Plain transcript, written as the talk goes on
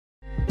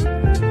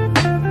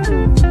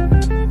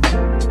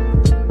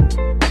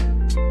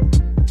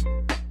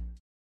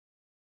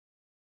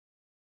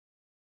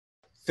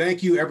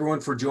Thank you everyone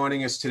for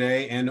joining us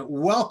today and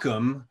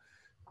welcome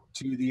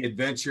to the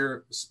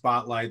Adventure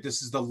Spotlight.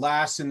 This is the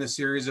last in the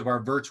series of our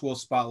virtual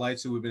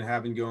spotlights that we've been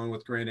having going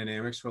with Grand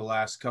Dynamics for the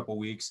last couple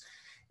weeks.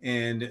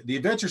 And the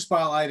Adventure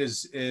Spotlight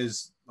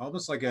is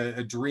almost like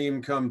a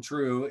dream come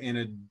true in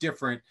a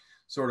different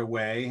sort of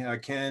way.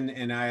 Ken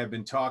and I have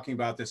been talking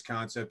about this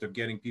concept of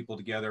getting people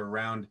together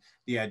around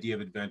the idea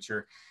of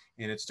adventure.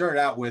 And it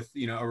started out with,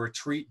 a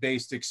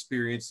retreat-based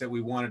experience that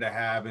we wanted to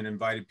have and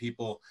invited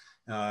people.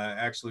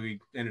 Actually, we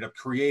ended up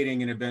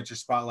creating an adventure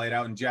spotlight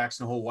out in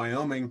Jackson Hole,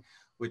 Wyoming,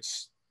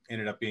 which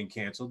ended up being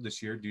canceled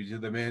this year due to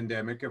the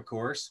pandemic, of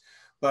course.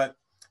 But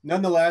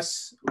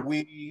nonetheless,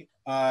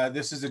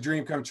 this is a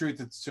dream come true.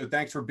 So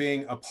thanks for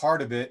being a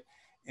part of it.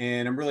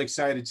 And I'm really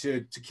excited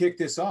to kick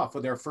this off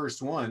with our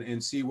first one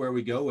and see where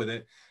we go with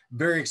it.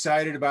 Very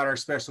excited about our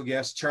special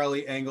guest,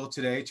 Charlie Engle,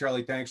 today.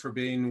 Charlie, thanks for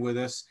being with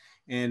us.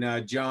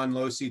 And John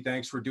Losey,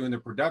 thanks for doing the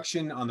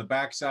production on the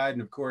backside.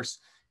 And of course,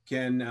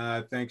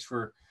 Ken, thanks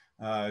for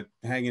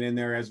hanging in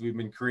there as we've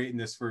been creating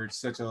this for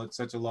such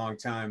a long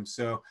time.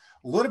 So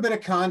a little bit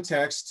of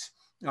context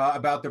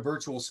about the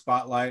virtual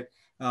spotlight.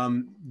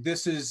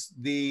 This is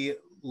the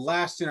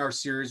last in our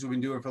series we've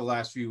been doing for the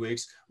last few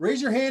weeks.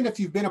 Raise your hand if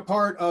you've been a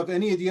part of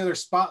any of the other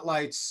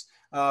spotlights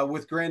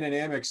with Grand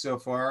Dynamics so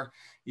far.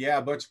 Yeah,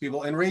 a bunch of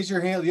people. And raise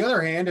your hand, the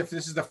other hand, if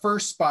this is the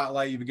first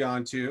spotlight you've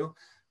gone to.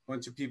 A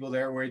bunch of people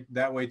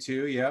that way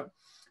too. Yep.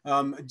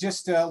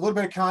 Just a little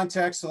bit of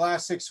context. The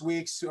last 6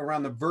 weeks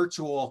around the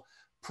virtual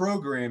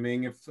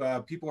programming. If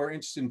people are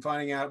interested in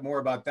finding out more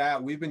about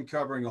that, we've been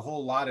covering a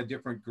whole lot of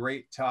different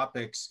great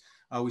topics.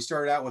 We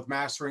started out with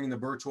mastering the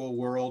virtual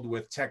world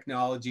with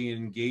technology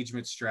and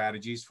engagement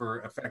strategies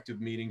for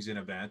effective meetings and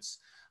events.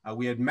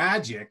 We had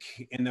magic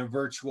in the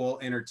virtual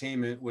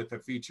entertainment with a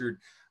featured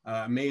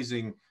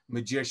amazing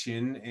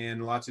magician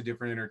and lots of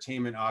different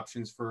entertainment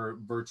options for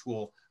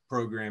virtual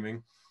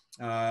programming.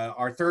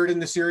 Our third in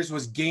the series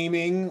was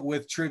gaming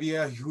with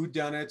trivia,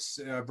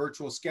 whodunits,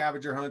 virtual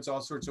scavenger hunts,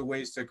 all sorts of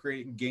ways to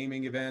create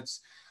gaming events.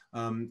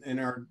 And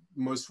our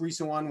most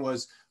recent one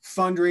was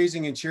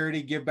fundraising and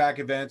charity give back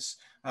events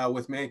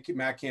with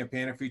Matt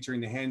Campana featuring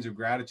the Hands of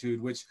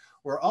Gratitude, which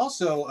we're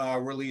also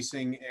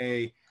releasing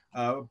a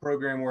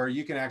program where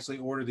you can actually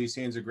order these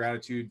Hands of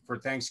Gratitude for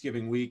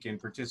Thanksgiving week and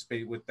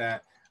participate with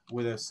that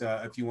with us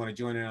if you want to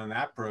join in on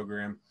that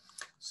program.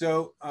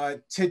 So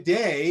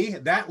today,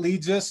 that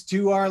leads us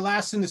to our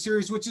last in the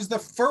series, which is the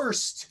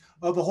first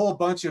of a whole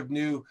bunch of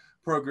new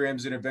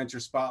programs and adventure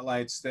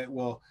spotlights that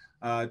we'll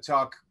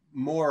talk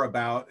more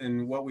about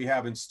and what we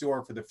have in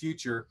store for the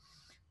future.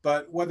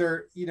 But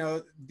whether,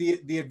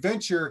 the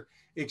adventure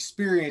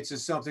experience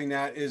is something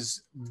that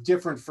is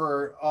different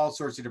for all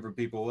sorts of different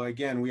people.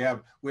 Again, we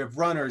have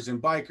runners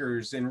and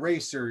bikers and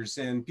racers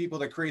and people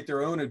that create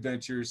their own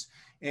adventures.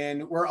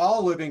 And we're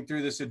all living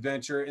through this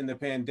adventure in the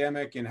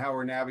pandemic and how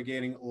we're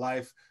navigating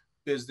life,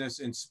 business,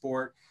 and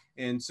sport.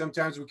 And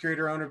sometimes we create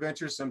our own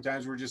adventures,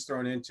 sometimes we're just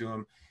thrown into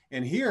them.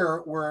 And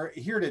here, we're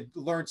here to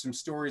learn some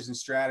stories and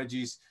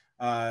strategies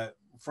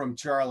from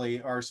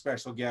Charlie, our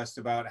special guest,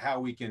 about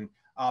how we can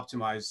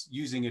optimize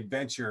using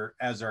adventure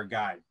as our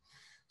guide.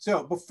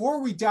 So before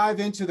we dive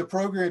into the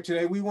program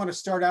today, we want to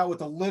start out with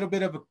a little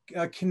bit of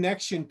a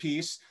connection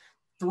piece.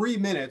 3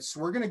 minutes.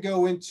 We're going to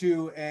go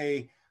into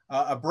a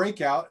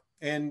breakout.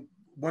 And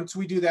once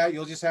we do that,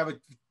 you'll just have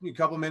a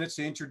couple minutes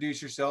to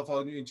introduce yourself.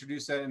 I'll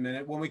introduce that in a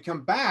minute. When we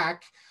come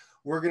back,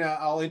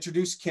 I'll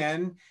introduce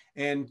Ken,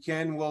 and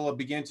Ken will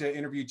begin to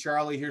interview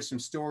Charlie, hear some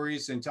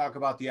stories, and talk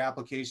about the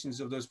applications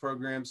of those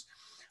programs.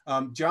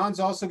 John's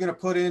also going to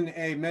put in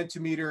a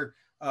Mentimeter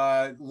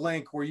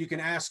link where you can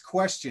ask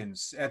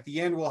questions. At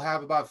the end, we'll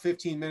have about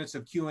 15 minutes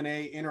of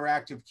Q&A,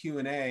 interactive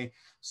Q&A.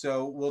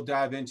 So we'll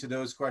dive into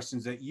those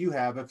questions that you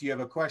have. If you have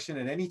a question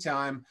at any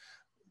time,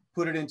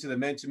 put it into the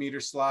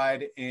Mentimeter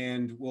slide,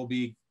 and we'll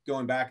be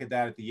going back at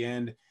that at the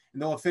end. And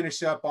then we'll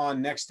finish up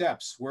on next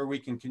steps, where we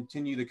can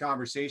continue the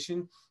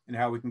conversation and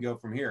how we can go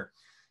from here.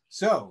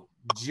 So,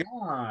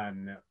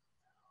 John,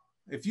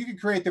 if you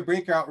could create the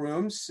breakout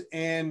rooms,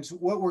 and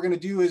what we're going to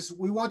do is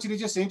we want you to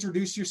just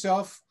introduce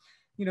yourself,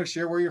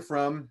 share where you're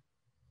from,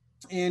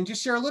 and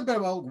just share a little bit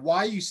about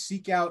why you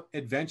seek out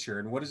adventure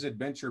and what does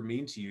adventure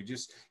mean to you.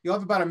 You'll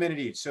have about a minute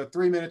each. So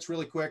 3 minutes,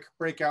 really quick,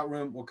 breakout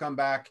room. We'll come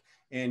back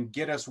and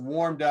get us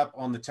warmed up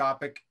on the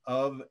topic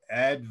of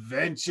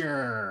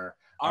adventure.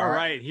 All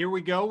right, here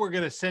we go. We're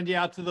going to send you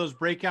out to those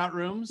breakout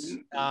rooms.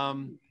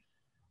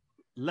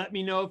 Let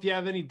me know if you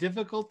have any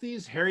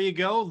difficulties. Here you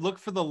go. Look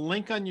for the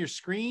link on your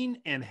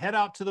screen and head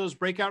out to those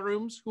breakout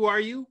rooms. Who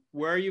are you?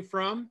 Where are you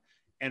from?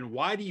 And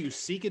why do you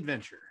seek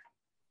adventure?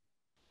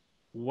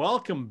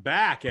 Welcome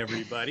back,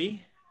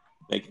 everybody.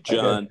 Thank you,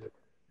 John.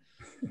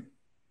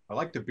 I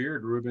like the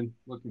beard, Ruben.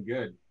 Looking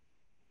good.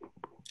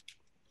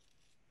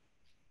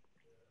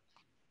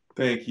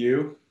 Thank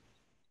you.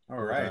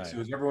 All right. So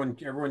is everyone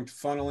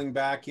funneling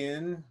back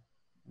in?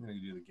 I'm going to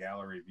do the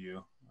gallery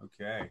view.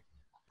 Okay.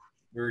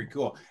 Very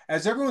cool.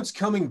 As everyone's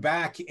coming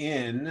back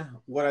in,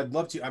 what I'd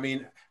love to, I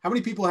mean, how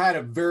many people had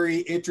a very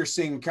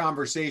interesting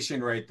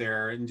conversation right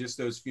there in just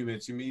those few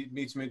minutes? You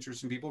meet some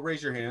interesting people?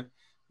 Raise your hand.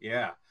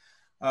 Yeah.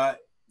 Uh,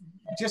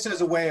 just as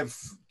a way of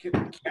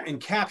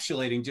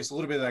encapsulating just a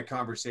little bit of that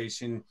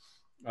conversation,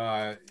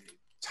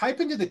 type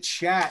into the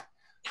chat,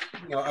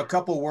 a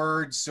couple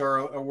words or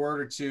a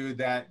word or two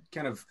that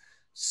kind of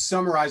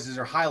summarizes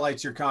or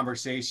highlights your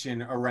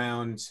conversation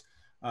around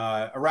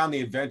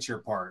the adventure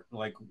part,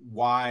 like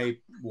why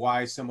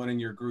someone in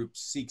your group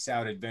seeks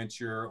out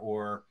adventure,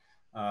 or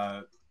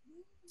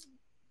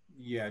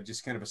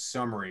just kind of a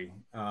summary.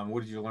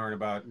 What did you learn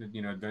about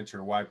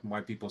adventure?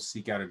 Why people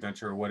seek out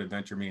adventure, or what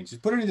adventure means?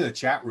 Just put it into the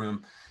chat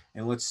room,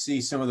 and let's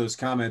see some of those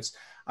comments.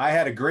 I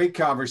had a great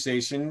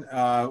conversation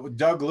with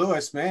Doug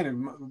Lewis, man,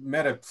 and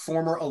met a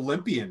former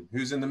Olympian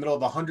who's in the middle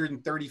of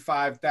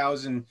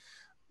 135,000.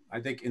 I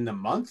think in the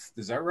month.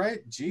 Is that right?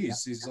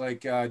 Geez, yeah. He's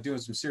like doing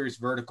some serious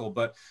vertical.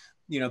 But,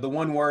 the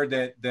one word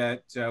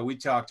that we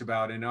talked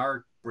about in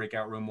our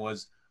breakout room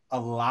was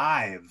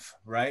alive,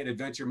 right?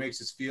 Adventure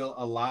makes us feel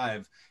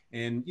alive.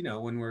 And,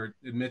 when we're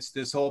amidst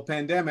this whole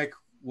pandemic,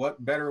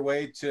 what better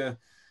way to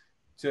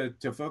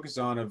focus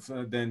on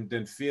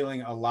than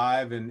feeling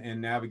alive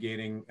and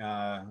navigating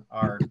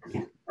our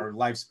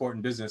life, sport,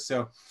 and business.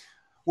 So,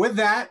 with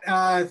that,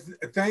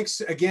 thanks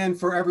again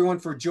for everyone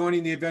for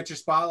joining the Adventure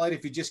Spotlight.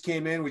 If you just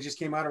came in, we just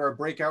came out of our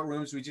breakout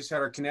rooms. We just had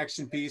our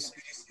connection piece,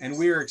 and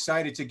we are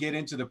excited to get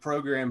into the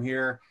program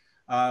here.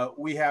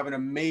 We have an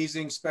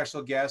amazing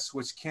special guest,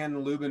 which Ken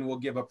Lubin will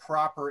give a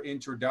proper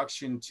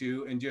introduction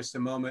to in just a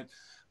moment.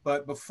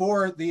 But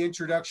before the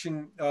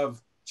introduction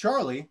of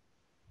Charlie,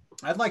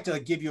 I'd like to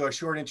give you a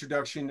short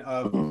introduction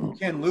of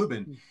Ken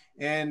Lubin.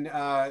 And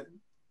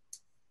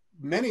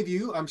many of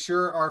you, I'm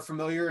sure, are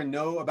familiar and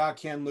know about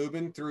Ken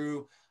Lubin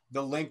through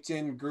the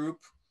LinkedIn group,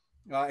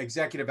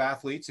 Executive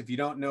Athletes. If you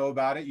don't know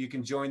about it, you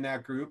can join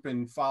that group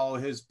and follow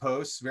his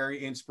posts.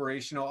 Very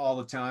inspirational all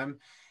the time.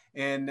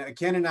 And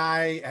Ken and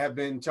I have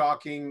been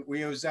talking.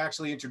 We was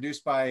actually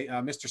introduced by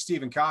Mr.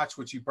 Stephen Koch,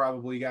 which you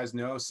probably guys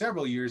know,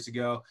 several years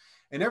ago.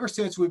 And ever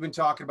since, we've been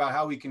talking about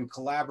how we can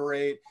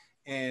collaborate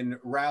and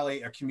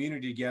rally a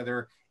community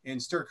together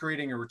and start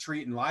creating a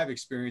retreat and live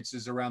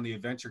experiences around the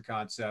adventure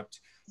concept.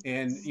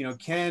 And,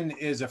 Ken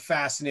is a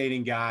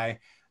fascinating guy.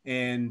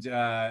 And,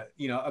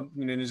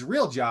 in his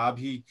real job,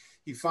 he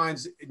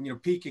finds,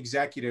 peak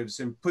executives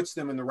and puts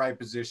them in the right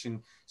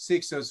position,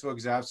 seeks those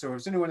folks out. So if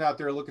there's anyone out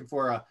there looking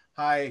for a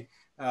high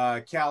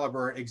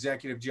caliber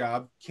executive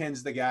job,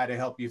 Ken's the guy to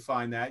help you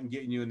find that and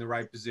getting you in the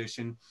right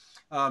position.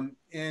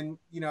 And,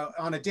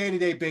 on a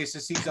day-to-day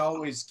basis, he's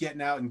always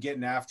getting out and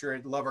getting after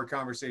it. Love our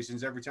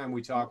conversations. Every time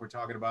we talk, we're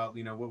talking about,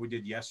 what we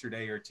did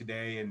yesterday or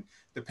today and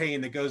the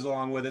pain that goes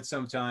along with it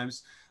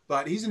sometimes.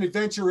 But he's an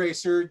adventure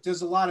racer,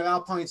 does a lot of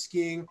alpine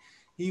skiing.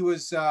 He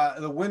was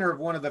the winner of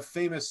one of the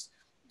famous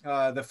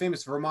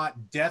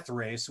Vermont Death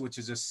Race, which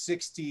is a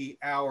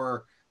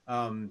 60-hour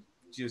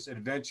just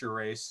adventure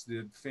race,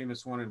 the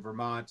famous one in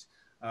Vermont.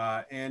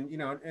 And,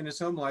 in his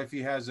home life,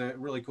 he has a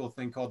really cool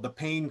thing called the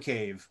Pain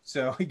Cave.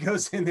 So he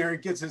goes in there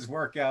and gets his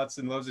workouts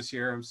and loves to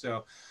share them.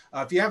 So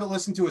if you haven't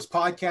listened to his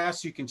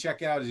podcast, you can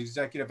check out his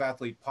Executive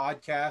Athlete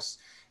podcast.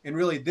 And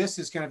really, this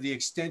is kind of the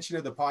extension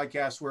of the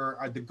podcast where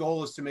the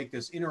goal is to make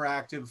this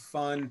interactive,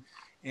 fun,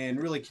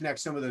 and really connect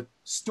some of the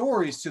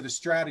stories to the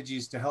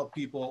strategies to help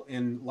people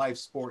in life,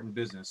 sport, and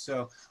business.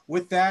 So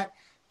with that,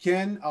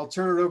 Ken, I'll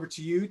turn it over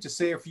to you to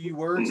say a few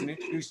words and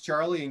introduce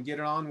Charlie and get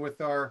on with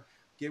the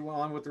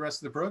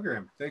rest of the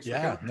program. Thanks for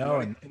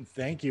coming. And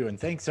thank you. And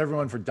thanks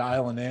everyone for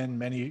dialing in.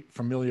 Many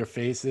familiar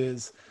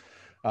faces.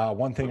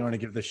 One thing I want to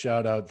give the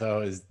shout out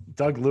though is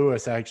Doug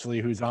Lewis, actually,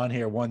 who's on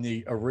here, won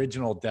the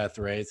original Death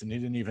Race, and he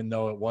didn't even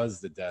know it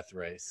was the Death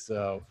Race.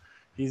 So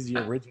he's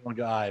the original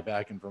guy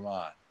back in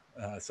Vermont.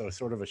 So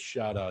sort of a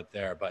shout out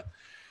there. But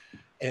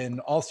in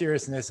all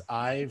seriousness,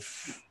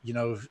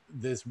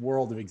 this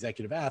world of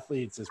executive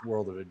athletes, this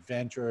world of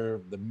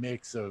adventure, the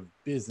mix of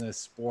business,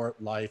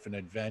 sport, life, and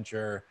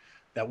adventure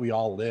that we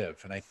all live.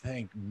 And I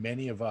think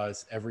many of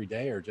us every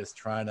day are just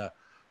trying to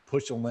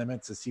push the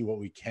limits to see what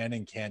we can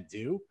and can't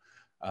do,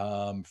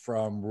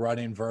 from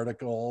running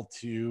vertical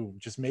to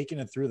just making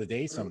it through the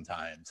day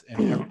sometimes.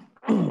 And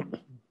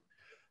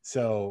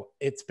so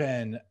it's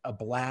been a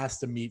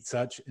blast to meet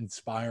such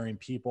inspiring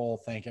people.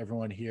 Thank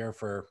everyone here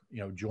for,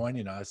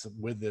 joining us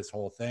with this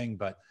whole thing.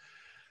 But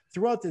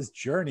throughout this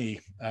journey,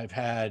 I've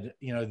had,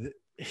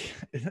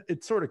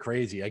 it's sort of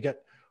crazy. I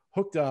get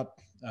hooked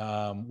up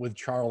with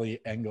Charlie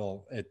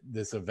Engle at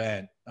this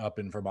event up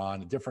in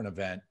Vermont, a different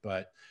event,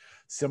 but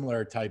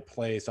similar type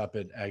place up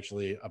at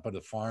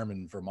a farm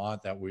in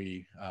Vermont that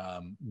we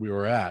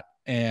were at.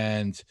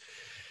 And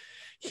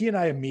he and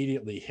I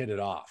immediately hit it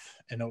off.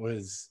 And it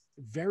was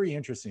very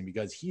interesting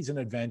because he's an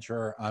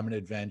adventurer. I'm an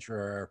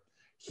adventurer.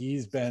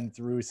 He's been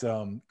through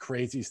some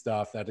crazy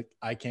stuff that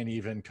I can't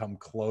even come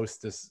close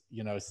to,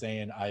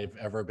 saying I've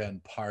ever been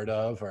part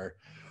of, or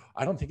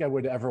I don't think I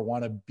would ever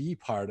want to be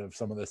part of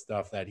some of the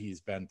stuff that he's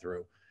been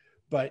through.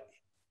 But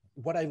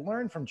what I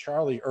learned from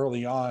Charlie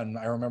early on,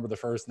 I remember the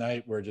first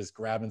night we're just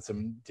grabbing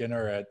some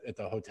dinner at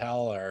the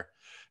hotel, or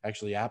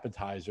actually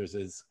appetizers,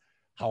 is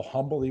how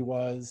humble he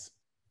was,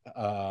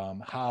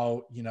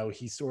 how, you know,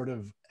 he sort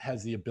of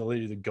has the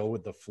ability to go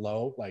with the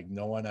flow like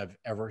no one I've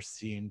ever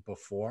seen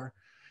before.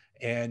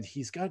 And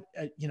he's got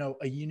you know,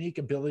 a unique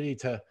ability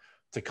to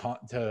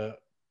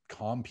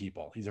calm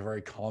people. He's a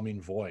very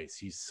calming voice.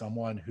 He's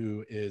someone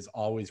who is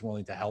always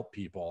willing to help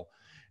people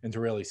and to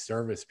really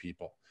service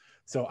people.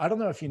 So I don't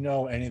know if you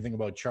know anything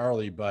about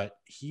Charlie, but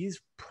he's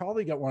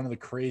probably got one of the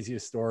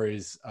craziest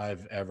stories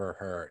I've ever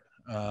heard.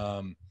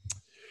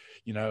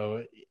 You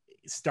know,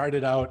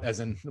 started out as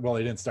an, well,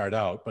 he didn't start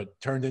out, but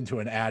turned into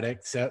an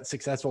addict,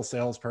 successful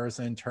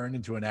salesperson, turned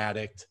into an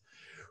addict,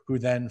 who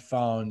then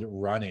found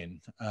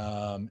running,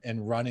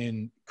 and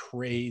running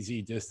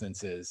crazy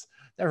distances.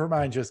 Never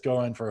mind just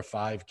going for a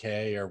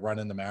 5K or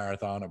running the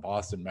marathon, a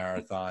Boston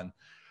Marathon,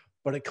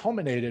 but it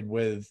culminated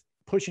with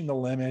pushing the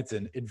limits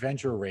and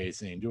adventure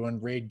racing,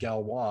 doing Raid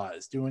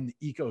Galois, doing the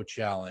Eco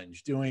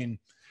Challenge, doing,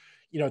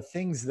 you know,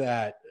 things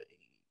that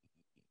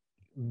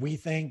we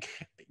think,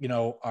 you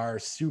know, are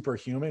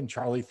superhuman.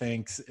 Charlie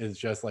thinks is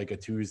just like a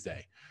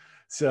Tuesday.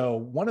 So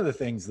one of the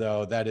things,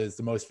 though, that is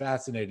the most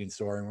fascinating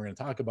story, and we're going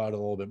to talk about it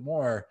a little bit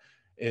more,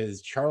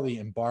 is Charlie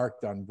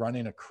embarked on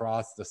running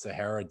across the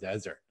Sahara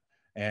Desert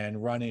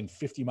and running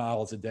 50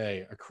 miles a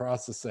day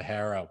across the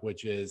Sahara,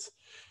 which is,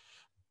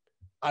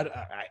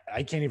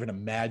 I can't even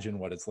imagine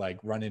what it's like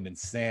running in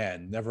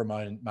sand, never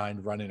mind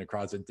running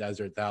across a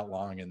desert that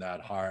long and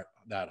that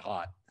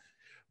hot.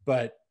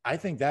 But I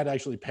think that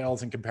actually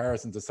pales in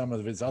comparison to some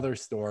of his other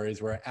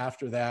stories, where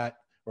after that,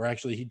 or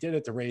actually he did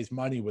it to raise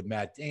money with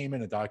Matt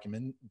Damon,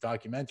 a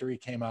documentary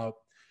came out,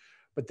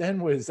 but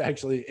then was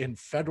actually in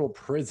federal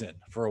prison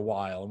for a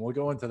while. And we'll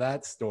go into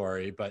that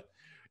story, but,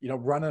 you know,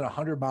 running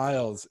 100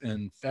 miles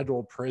in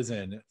federal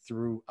prison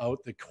throughout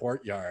the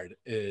courtyard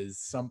is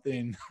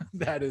something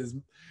that is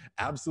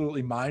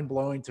absolutely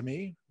mind-blowing to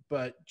me.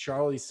 But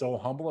Charlie's so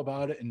humble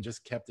about it and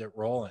just kept it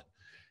rolling.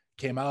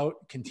 Came out,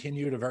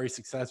 continued a very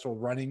successful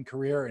running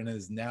career, and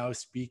is now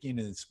speaking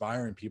and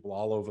inspiring people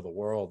all over the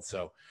world.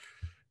 So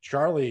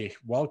Charlie,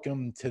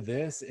 welcome to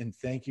this, and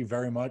thank you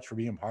very much for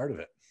being part of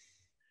it.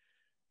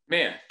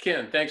 Man,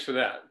 Ken, thanks for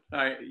that.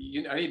 I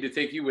need to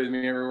take you with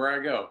me everywhere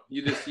I go.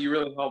 You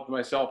really helped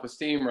my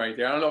self-esteem right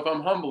there. I don't know if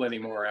I'm humble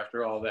anymore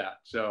after all that.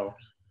 So,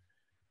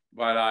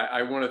 but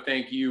I want to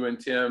thank you and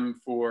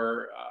Tim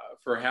for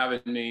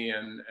having me,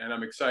 and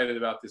I'm excited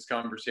about this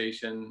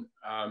conversation.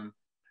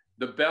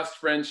 The best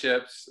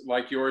friendships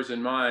like yours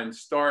and mine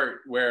start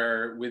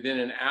where within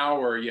an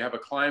hour you have a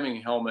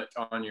climbing helmet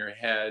on your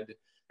head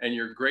and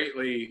you're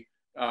greatly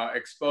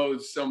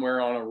exposed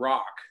somewhere on a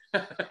rock.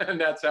 And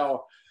that's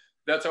how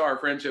our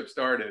friendship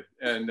started.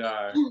 And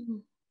I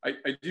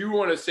do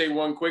want to say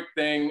one quick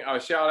thing.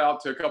 Shout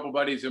out to a couple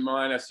buddies of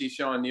mine. I see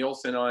Sean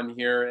Nielsen on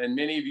here, and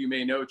many of you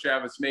may know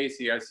Travis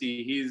Macy. I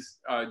see he's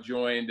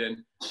joined. And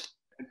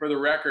for the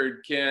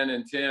record, Ken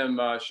and Tim,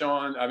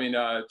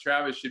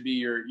 Travis should be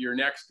your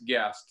next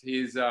guest.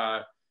 He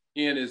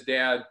and his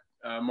dad,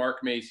 Mark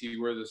Macy,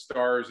 were the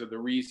stars of the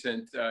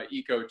recent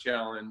Eco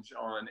Challenge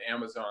on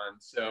Amazon.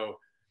 So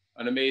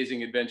an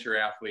amazing adventure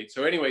athlete.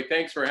 So anyway,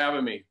 thanks for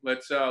having me.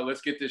 Let's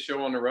get this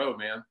show on the road,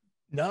 man.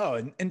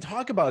 No, and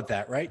talk about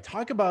that, right?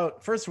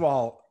 First of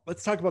all,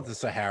 let's talk about the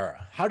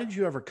Sahara. How did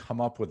you ever come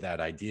up with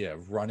that idea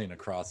of running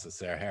across the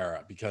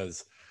Sahara?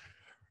 Because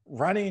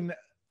running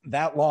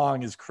that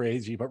long is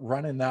crazy, but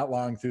running that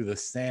long through the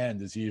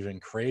sand is even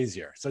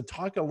crazier. So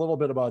talk a little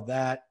bit about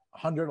that.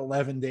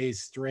 111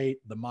 days straight,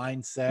 the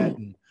mindset,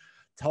 and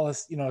tell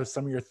us, you know,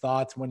 some of your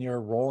thoughts when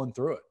you're rolling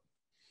through it.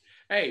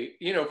 Hey,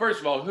 you know, first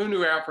of all, who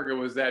knew Africa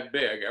was that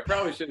big? I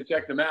probably should have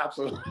checked the maps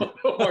a little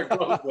more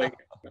closely.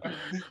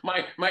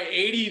 My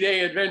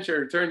 80-day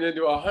adventure turned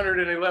into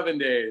 111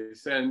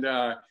 days. And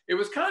it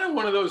was kind of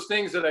one of those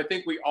things that I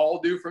think we all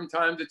do from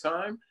time to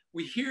time.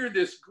 We hear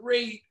this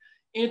great,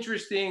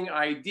 interesting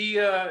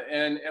idea.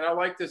 And I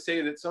like to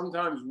say that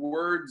sometimes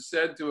words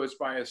said to us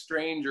by a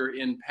stranger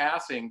in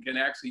passing can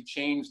actually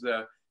change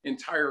the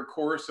entire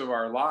course of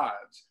our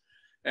lives.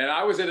 And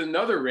I was at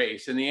another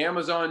race in the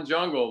Amazon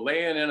jungle,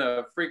 laying in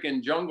a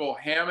freaking jungle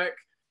hammock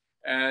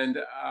and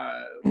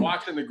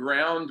watching the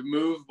ground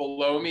move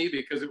below me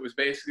because it was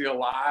basically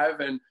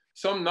alive. And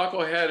some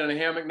knucklehead in a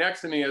hammock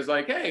next to me is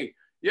like, hey,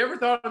 you ever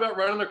thought about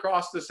running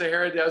across the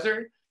Sahara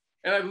Desert?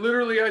 And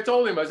I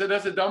told him, I said,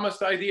 that's the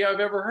dumbest idea I've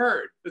ever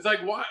heard. It's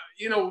like,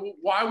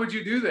 why would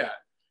you do that?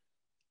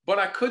 But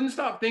I couldn't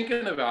stop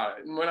thinking about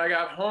it. And when I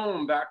got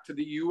home back to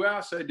the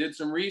US, I did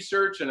some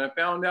research and I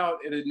found out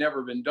it had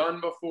never been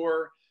done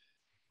before.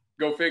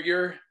 Go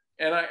figure.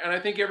 And I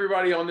think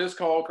everybody on this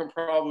call can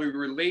probably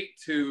relate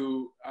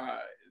to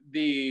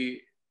the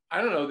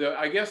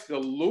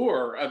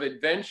lure of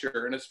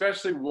adventure, and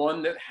especially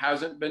one that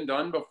hasn't been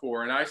done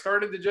before. And I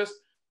started to just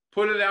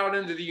put it out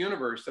into the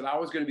universe that I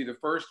was going to be the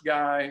first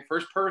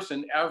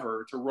person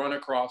ever to run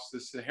across the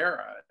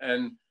Sahara.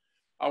 And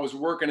I was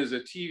working as a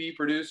TV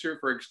producer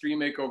for Extreme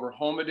Makeover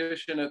Home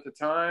Edition at the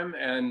time.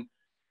 And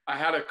I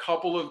had a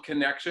couple of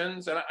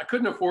connections, and I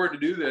couldn't afford to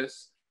do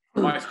this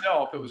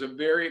myself. It was a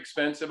very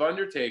expensive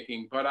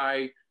undertaking, but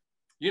I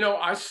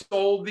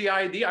sold the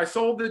idea, I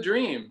sold the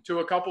dream to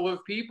a couple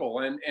of people,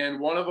 and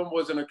one of them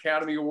was an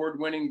Academy Award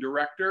winning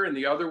director, and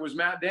the other was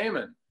Matt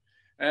Damon.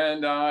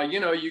 And,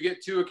 you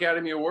get 2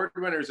 Academy Award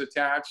winners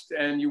attached,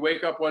 and you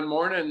wake up one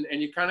morning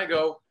and you kind of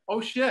go, oh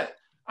shit,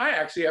 I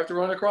actually have to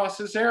run across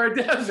the Sahara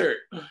Desert.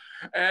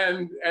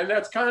 And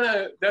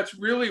that's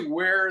really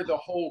where the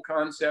whole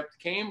concept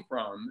came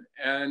from.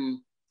 And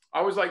I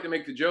always like to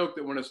make the joke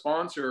that when a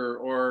sponsor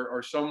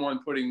or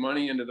someone putting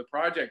money into the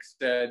project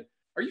said,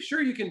 are you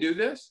sure you can do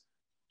this?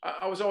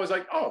 I was always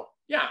like, oh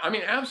yeah, I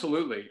mean,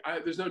 absolutely.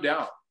 There's no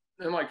doubt.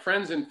 And like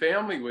friends and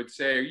family would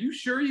say, are you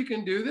sure you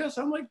can do this?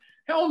 I'm like,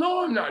 hell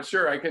no, I'm not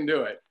sure I can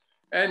do it.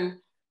 And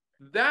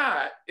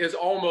that is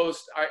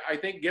almost, I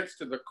think, gets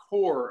to the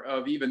core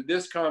of even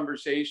this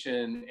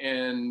conversation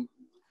and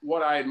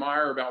what I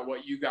admire about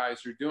what you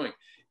guys are doing.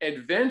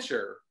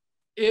 Adventure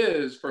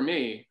is, for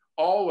me,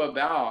 all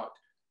about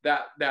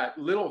that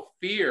little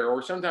fear,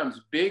 or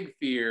sometimes big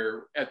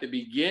fear, at the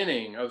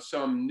beginning of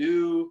some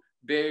new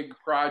big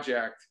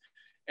project,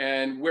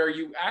 and where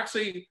you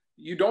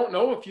don't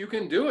know if you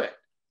can do it.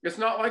 It's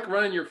not like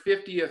running your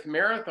 50th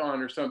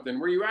marathon or something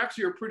where you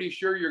actually are pretty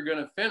sure you're going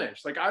to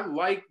finish. Like, I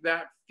like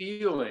that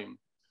feeling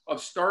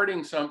of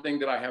starting something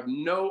that I have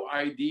no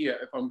idea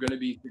if I'm going to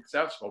be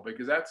successful,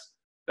 because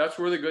that's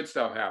where the good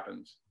stuff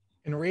happens.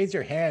 And raise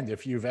your hand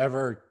if you've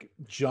ever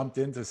jumped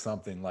into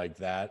something like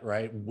that,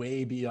 right?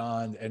 Way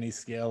beyond any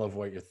scale of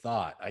what you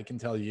thought. I can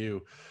tell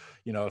you,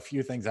 a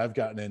few things I've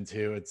gotten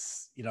into.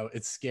 It's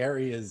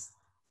scary as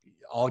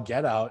all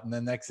get out. And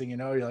then next thing you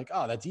know, you're like,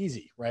 oh, that's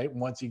easy, right?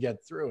 Once you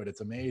get through it,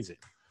 it's amazing.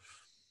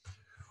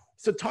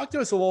 So talk to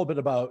us a little bit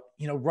about,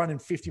 running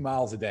 50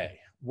 miles a day.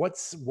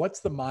 What's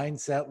the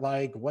mindset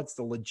like? What's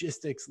the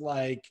logistics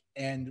like?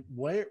 And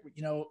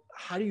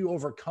how do you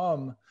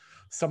overcome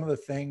some of the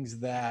things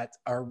that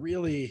are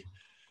really,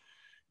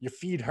 your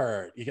feet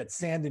hurt, you get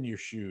sand in your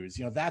shoes,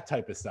 that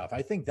type of stuff?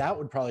 I think that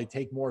would probably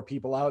take more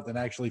people out than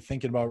actually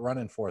thinking about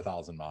running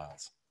 4,000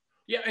 miles.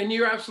 Yeah, and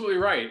you're absolutely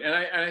right. And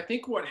I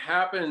think what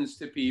happens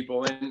to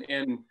people,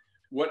 and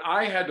what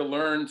I had to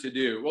learn to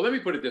do, well, let me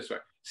put it this way.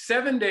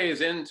 7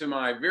 days into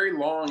my very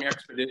long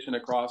expedition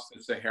across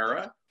the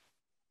Sahara,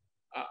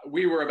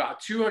 we were about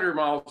 200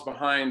 miles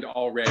behind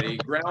already.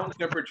 Ground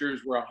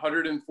temperatures were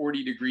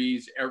 140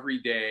 degrees every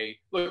day.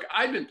 Look,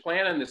 I'd been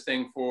planning this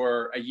thing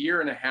for a year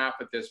and a half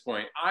at this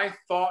point. I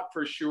thought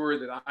for sure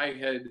that I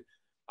had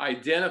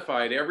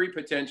identified every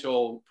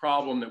potential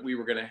problem that we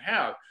were going to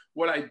have.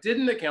 What I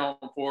didn't account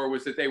for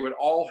was that they would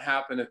all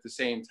happen at the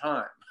same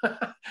time.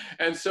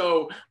 And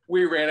so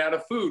we ran out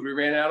of food, we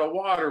ran out of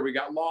water, we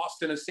got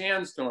lost in a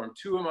sandstorm.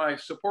 2 of my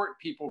support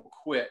people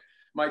quit.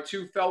 My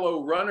 2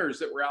 fellow runners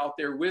that were out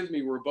there with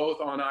me were both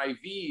on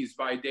IVs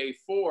by day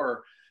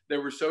 4. They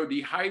were so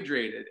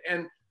dehydrated.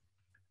 And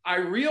I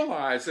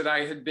realized that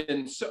I had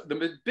been,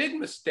 the big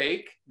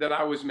mistake that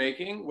I was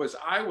making was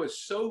I was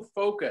so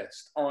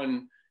focused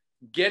on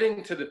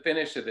getting to the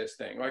finish of this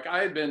thing. Like, I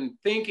had been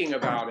thinking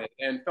about it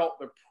and felt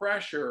the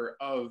pressure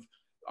of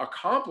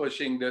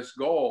accomplishing this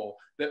goal,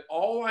 that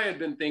all I had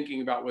been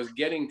thinking about was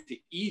getting to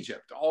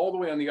Egypt, all the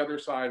way on the other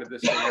side of the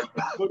Sahara,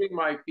 putting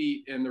my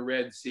feet in the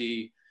Red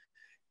Sea.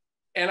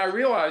 And I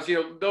realized,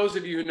 those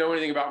of you who know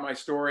anything about my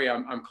story,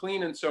 I'm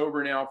clean and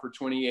sober now for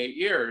 28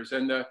 years.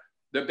 And the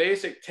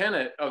basic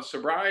tenet of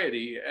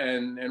sobriety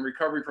and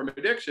recovery from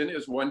addiction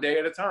is 1 day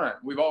at a time.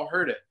 We've all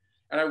heard it.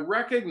 And I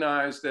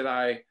recognized that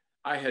I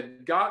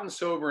had gotten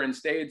sober and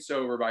stayed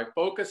sober by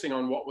focusing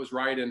on what was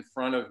right in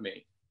front of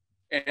me.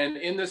 And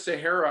in the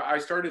Sahara, I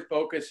started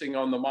focusing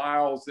on the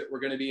miles that were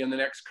going to be in the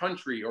next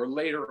country or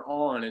later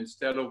on,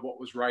 instead of what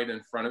was right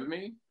in front of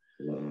me.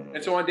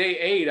 And so on day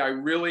 8, I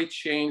really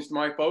changed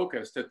my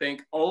focus to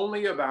think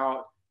only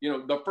about,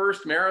 the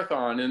first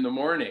marathon in the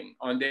morning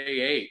on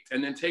day 8,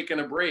 and then taking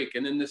a break,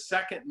 and then the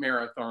second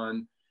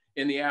marathon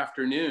in the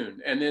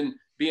afternoon, and then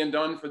being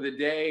done for the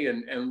day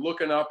and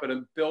looking up at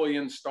 1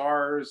 billion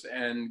stars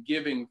and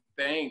giving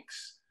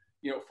thanks,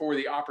 for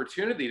the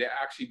opportunity to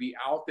actually be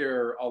out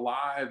there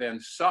alive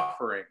and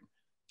suffering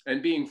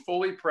and being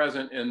fully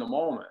present in the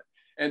moment.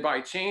 And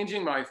by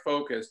changing my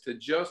focus to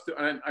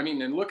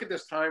and look at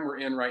this time we're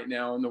in right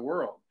now in the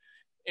world.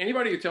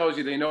 Anybody who tells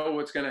you they know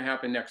what's going to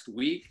happen next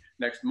week,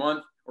 next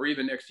month, or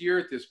even next year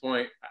at this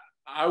point,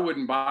 I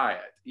wouldn't buy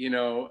it,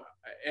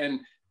 And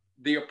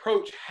the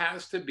approach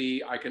has to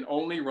be, I can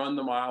only run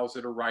the miles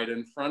that are right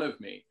in front of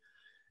me.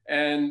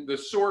 And the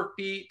sore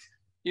feet,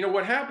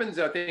 what happens,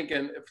 I think,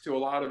 and to a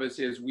lot of us,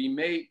 is we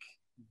make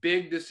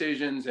big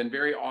decisions and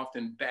very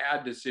often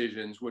bad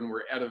decisions when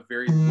we're at a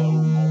very low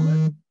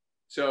moment.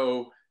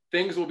 So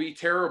things will be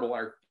terrible.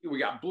 We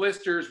got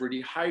blisters, we're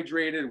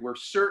dehydrated, we're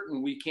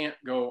certain we can't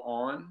go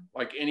on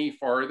like any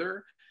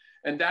farther.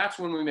 And that's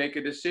when we make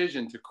a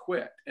decision to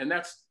quit. And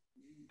that's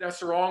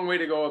the wrong way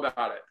to go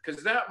about it,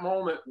 because that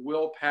moment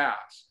will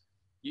pass.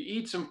 You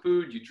eat some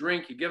food, you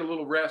drink, you get a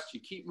little rest,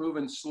 you keep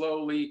moving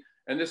slowly.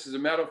 And this is a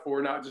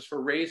metaphor not just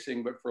for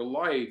racing, but for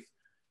life.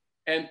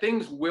 and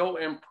things will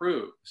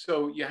improve.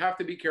 So you have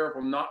to be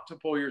careful not to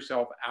pull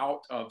yourself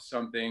out of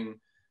something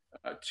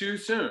too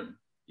soon,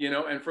 you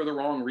know, and for the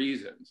wrong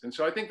reasons. And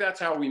so I think that's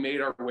how we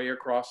made our way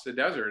across the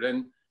desert.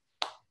 And,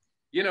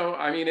 you know,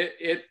 I mean,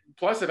 it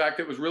plus the fact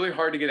that it was really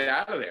hard to get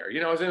out of there.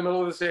 You know, I was in the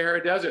middle of the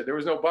Sahara Desert. There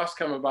was no bus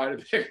coming by to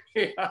pick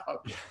me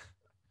up.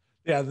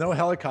 Yeah, no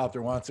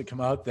helicopter wants to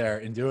come out there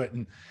and do it.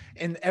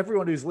 And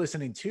everyone who's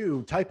listening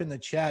too, type in the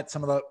chat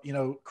some of the, you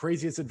know,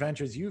 craziest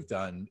adventures you've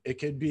done. It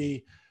could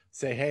be,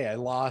 say, hey, I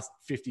lost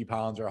 50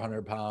 pounds or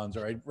 100 pounds,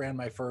 or I ran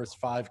my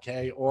first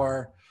 5K,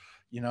 or,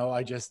 you know,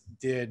 I just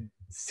did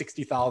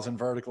 60,000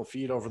 vertical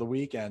feet over the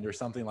weekend or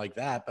something like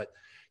that. But,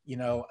 you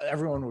know,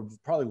 everyone would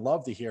probably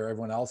love to hear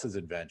everyone else's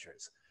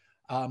adventures.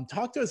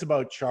 Talk to us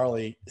about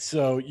Charlie.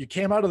 So you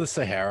came out of the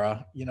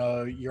Sahara, you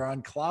know, you're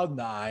on cloud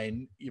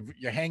nine,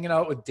 you're hanging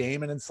out with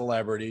Damon and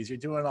celebrities, you're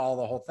doing all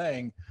the whole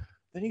thing.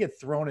 Then you get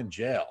thrown in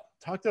jail.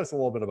 Talk to us a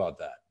little bit about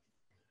that.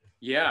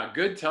 Yeah,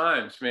 good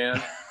times,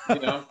 man. You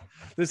know,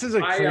 this is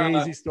a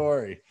crazy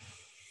story.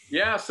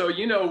 Yeah, so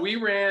you know, we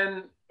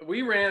ran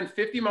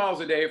 50 miles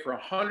a day for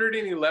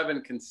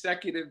 111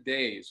 consecutive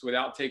days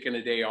without taking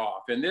a day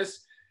off. And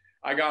this,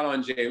 I got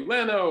on Jay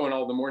Leno and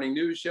all the morning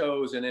news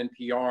shows and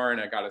NPR,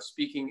 and I got a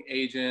speaking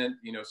agent,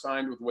 you know,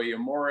 signed with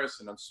William Morris,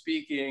 and I'm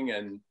speaking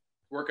and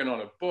working on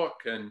a book,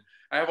 and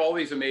I have all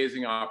these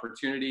amazing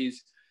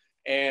opportunities.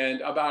 And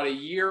about a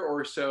year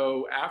or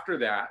so after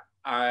that,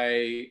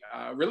 I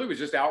really was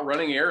just out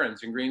running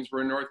errands in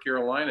Greensboro, North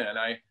Carolina. And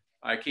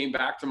I came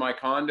back to my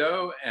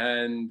condo,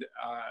 and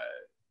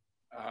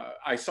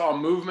I saw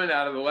movement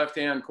out of the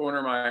left-hand corner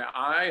of my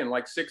eye, and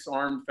like 6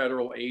 armed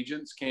federal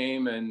agents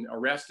came and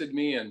arrested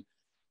me and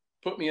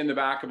put me in the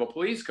back of a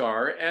police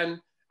car. And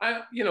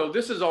you know,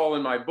 this is all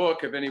in my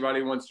book if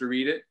anybody wants to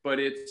read it, but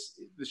it's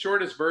the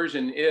shortest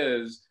version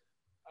is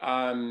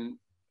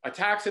a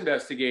tax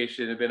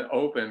investigation had been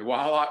opened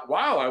while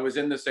I was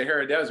in the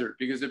Sahara Desert,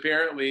 because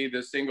apparently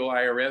the single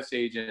IRS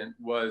agent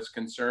was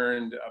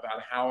concerned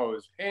about how I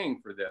was paying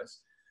for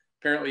this.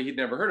 Apparently he'd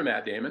never heard of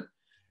Matt Damon.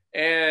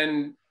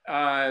 And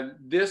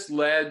this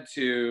led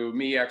to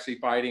me actually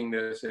fighting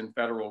this in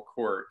federal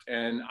court.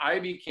 And I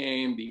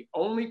became the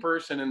only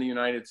person in the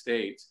United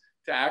States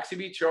to actually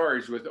be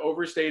charged with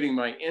overstating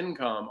my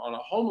income on a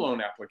home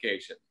loan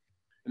application.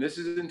 And this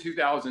is in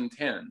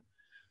 2010.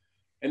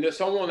 And this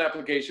home loan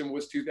application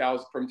was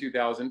from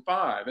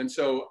 2005. And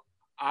so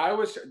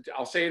I'll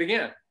say it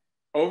again,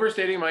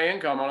 overstating my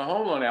income on a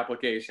home loan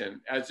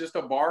application as just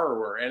a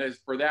borrower. And as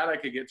for that, I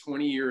could get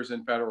 20 years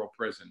in federal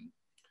prison.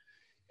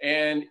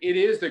 And it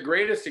is the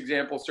greatest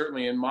example,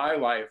 certainly in my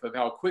life, of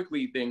how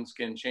quickly things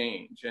can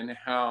change, and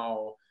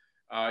how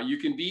you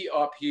can be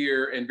up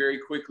here and very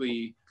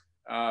quickly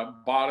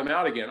bottom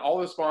out again. All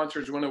the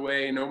sponsors went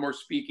away, no more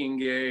speaking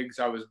gigs.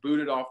 I was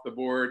booted off the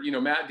board. You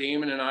know, Matt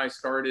Damon and I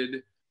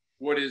started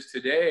what is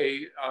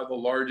today the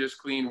largest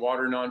clean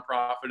water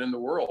nonprofit in the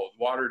world,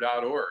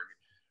 water.org.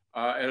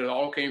 And it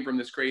all came from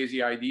this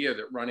crazy idea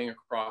that running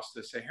across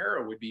the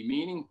Sahara would be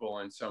meaningful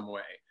in some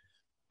way.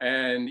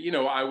 And, you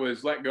know, I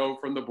was let go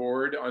from the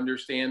board,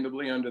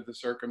 understandably, under the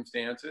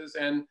circumstances.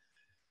 And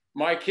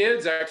my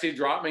kids actually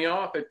dropped me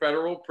off at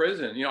federal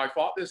prison. You know, I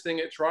fought this thing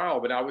at trial,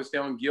 but I was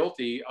found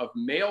guilty of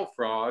mail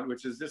fraud,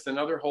 which is just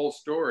another whole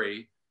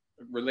story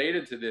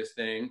related to this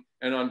thing.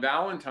 And on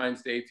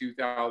Valentine's Day,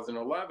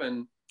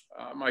 2011,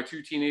 my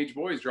 2 teenage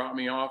boys dropped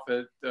me off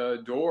at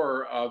the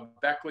door of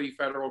Beckley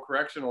Federal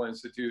Correctional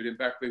Institute in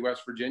Beckley,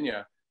 West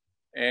Virginia.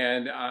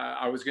 And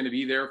I was going to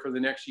be there for the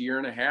next year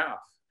and a half.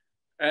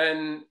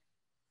 And,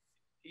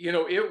 you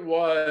know,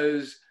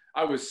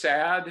 I was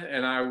sad,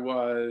 and I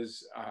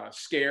was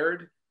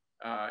scared.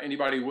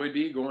 Anybody would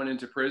be going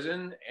into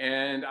prison.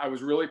 And I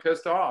was really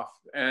pissed off.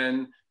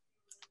 And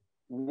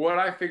what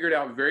I figured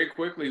out very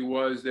quickly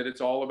was that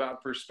it's all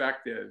about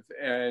perspective,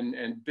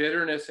 and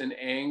bitterness and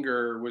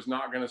anger was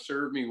not going to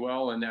serve me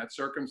well in that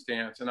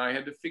circumstance. And I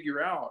had to figure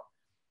out,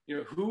 you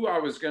know, who I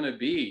was going to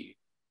be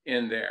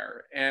in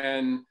there.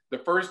 And the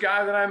first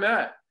guy that I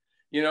met,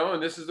 you know,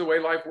 and this is the way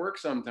life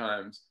works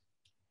sometimes,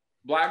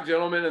 Black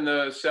gentleman in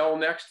the cell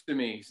next to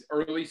me,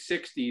 early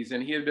 60s,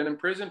 and he had been in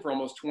prison for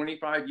almost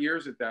 25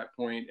 years at that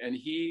point. And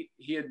he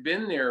had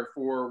been there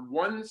for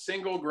 1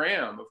 single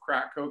gram of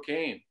crack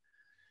cocaine.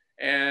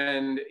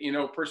 And, you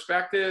know,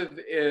 perspective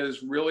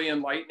is really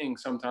enlightening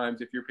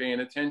sometimes if you're paying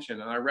attention.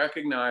 And I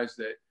recognized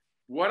that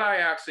what I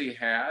actually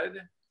had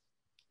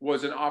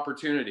was an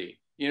opportunity.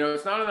 You know,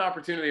 it's not an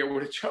opportunity I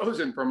would have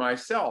chosen for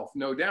myself,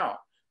 no doubt,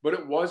 but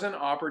it was an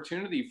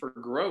opportunity for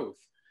growth.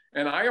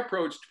 And I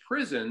approached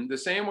prison the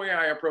same way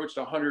I approached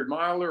a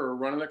 100-miler or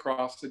running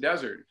across the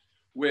desert,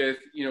 with,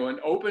 you know, an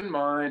open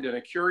mind and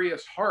a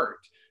curious heart.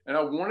 And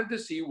I wanted to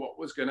see what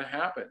was going to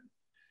happen.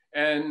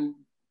 And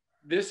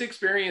this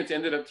experience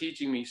ended up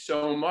teaching me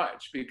so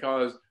much,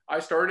 because I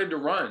started to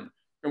run,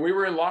 and we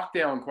were in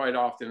lockdown quite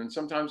often. And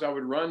sometimes I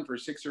would run for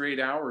 6 or 8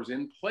 hours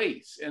in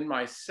place in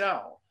my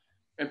cell.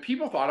 And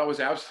people thought I was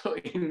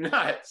absolutely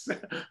nuts,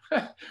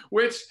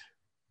 which,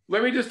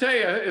 let me just tell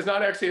you, is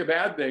not actually a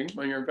bad thing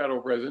when you're in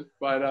federal prison.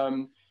 But,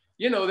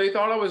 they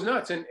thought I was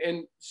nuts.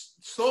 And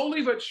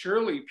slowly but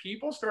surely,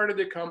 people started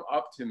to come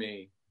up to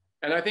me.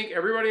 And I think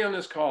everybody on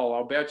this call,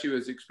 I'll bet you,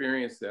 has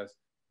experienced this.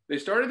 They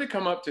started to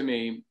come up to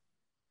me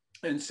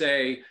and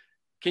say,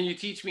 can you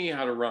teach me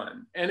how to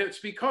run? And it's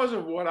because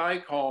of what I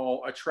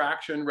call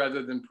attraction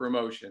rather than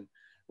promotion,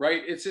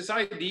 right? It's this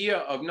idea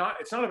of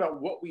it's not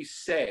about what we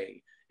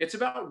say. It's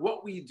about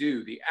what we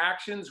do, the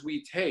actions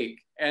we take,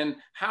 and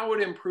how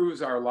it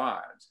improves our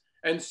lives.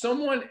 And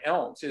someone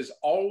else is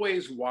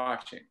always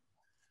watching,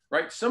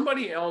 right?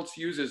 Somebody else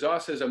uses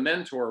us as a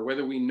mentor,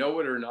 whether we know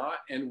it or not.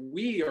 And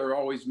we are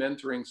always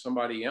mentoring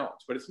somebody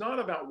else. But it's not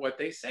about what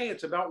they say,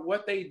 it's about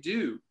what they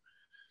do.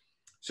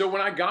 So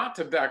when I got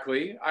to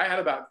Beckley, I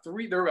had there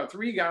were about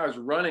 3 guys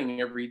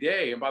running every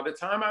day. And by the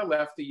time I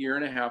left a year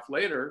and a half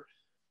later,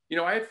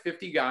 I had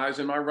 50 guys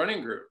in my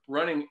running group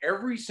running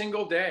every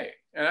single day.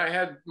 And I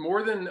had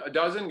more than a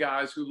dozen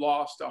guys who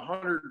lost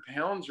 100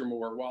 pounds or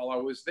more while I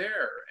was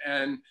there.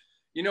 And,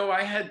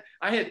 I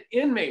had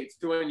inmates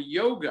doing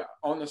yoga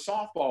on the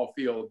softball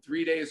field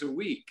 3 days a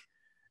week.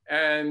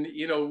 And,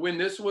 when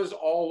this was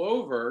all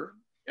over,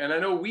 and I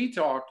know we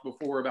talked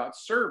before about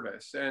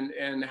service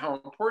and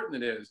how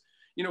important it is,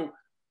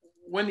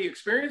 when the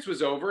experience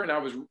was over and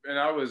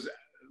I was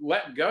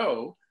let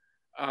go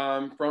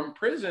from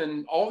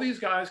prison, all these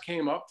guys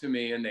came up to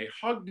me and they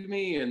hugged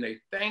me and they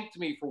thanked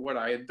me for what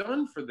I had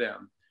done for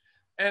them.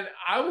 And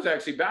I was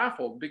actually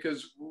baffled,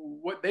 because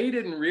what they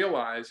didn't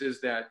realize is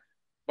that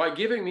by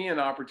giving me an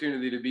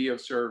opportunity to be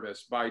of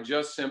service, by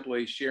just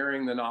simply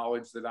sharing the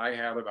knowledge that I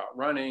had about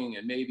running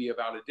and maybe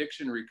about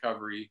addiction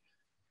recovery,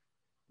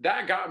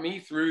 that got me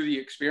through the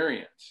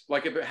experience.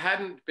 Like, if it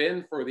hadn't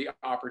been for the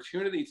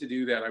opportunity to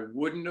do that, I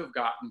wouldn't have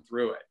gotten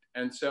through it.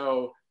 And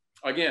so,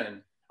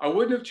 again, I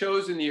wouldn't have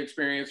chosen the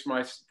experience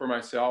for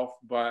myself,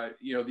 but,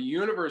 the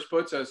universe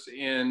puts us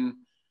in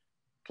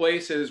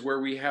places where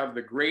we have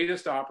the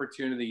greatest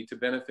opportunity to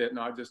benefit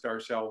not just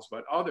ourselves,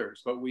 but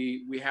others. But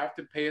we have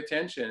to pay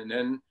attention.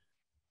 And,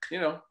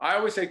 I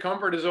always say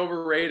comfort is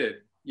overrated.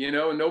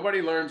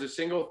 Nobody learns a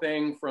single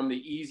thing from the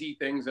easy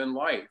things in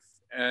life.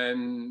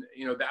 And,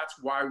 that's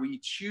why we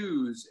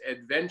choose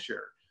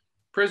adventure.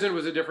 Prison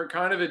was a different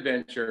kind of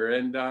adventure.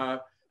 And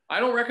I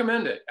don't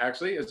recommend it,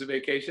 actually, as a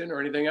vacation or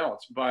anything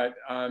else. But,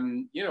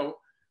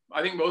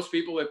 I think most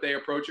people, if they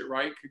approach it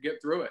right, could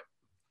get through it.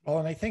 Well,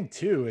 and I think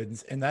too,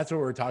 and that's what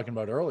we were talking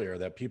about earlier,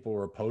 that people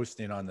were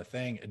posting on the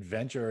thing.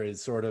 Adventure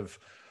is sort of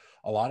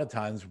a lot of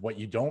times what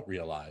you don't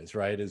realize,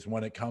 right, is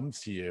when it comes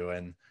to you.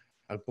 And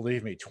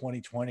believe me,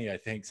 2020, I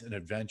think, is an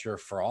adventure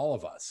for all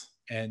of us.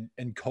 And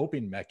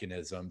coping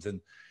mechanisms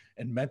and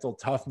mental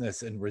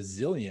toughness and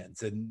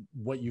resilience. And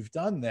what you've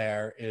done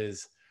there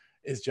is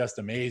just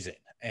amazing.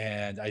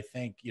 And I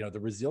think, the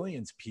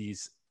resilience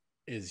piece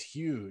is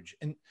huge.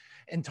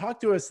 And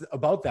talk to us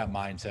about that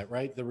mindset,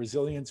 right? The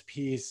resilience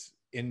piece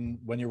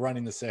when you're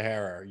running the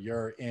Sahara,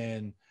 you're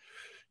in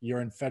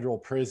federal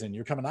prison,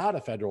 you're coming out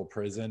of federal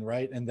prison,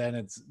 right? And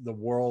then the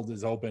world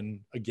is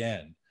open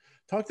again.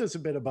 Talk to us a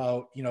bit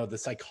about, the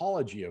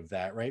psychology of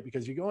that, right?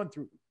 Because you're going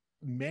through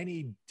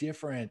many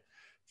different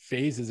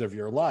phases of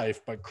your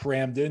life, but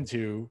crammed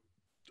into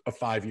a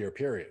 5-year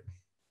period.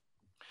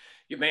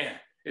 Yeah, man,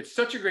 it's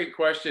such a great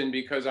question,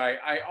 because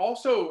I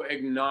also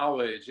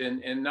acknowledge,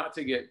 and not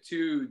to get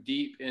too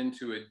deep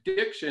into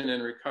addiction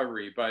and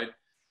recovery, but,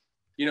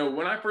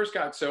 when I first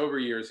got sober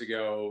years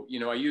ago,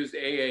 I used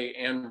AA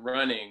and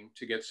running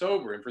to get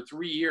sober. And for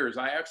 3 years,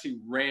 I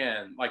actually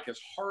ran like as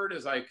hard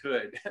as I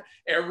could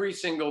every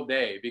single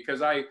day,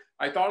 because I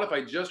thought if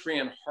I just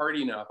ran hard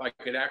enough, I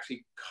could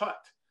actually cut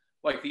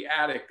like the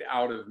addict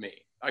out of me.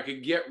 I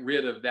could get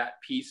rid of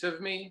that piece of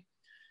me.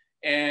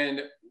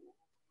 And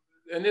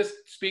this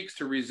speaks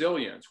to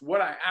resilience.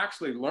 What I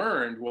actually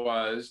learned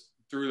was,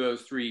 through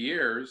those 3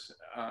 years,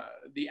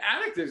 the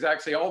addict is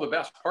actually all the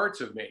best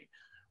parts of me,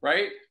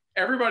 right?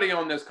 Everybody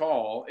on this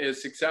call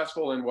is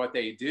successful in what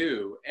they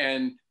do.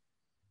 And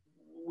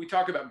we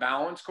talk about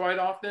balance quite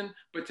often,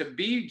 but to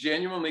be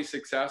genuinely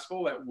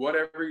successful at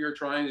whatever you're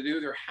trying to do,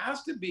 there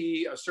has to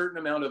be a certain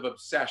amount of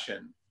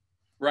obsession,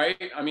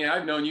 right? I mean,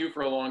 I've known you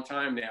for a long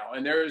time now,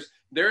 and there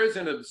is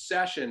an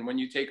obsession when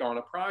you take on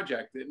a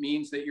project that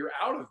means that you're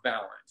out of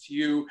balance.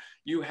 You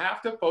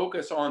have to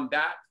focus on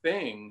that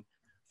thing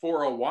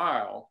for a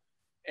while.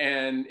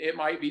 And it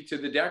might be to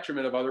the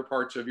detriment of other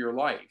parts of your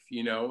life,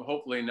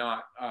 hopefully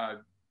not,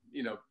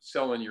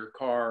 selling your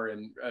car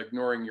and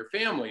ignoring your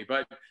family.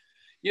 But,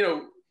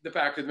 the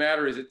fact of the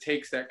matter is, it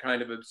takes that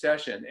kind of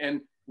obsession.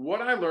 And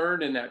what I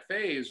learned in that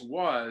phase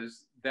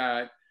was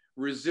that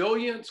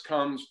resilience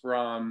comes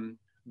from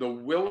the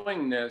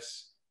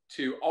willingness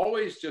to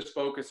always just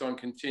focus on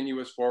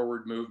continuous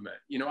forward movement.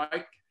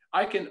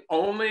 I can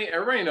only,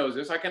 everybody knows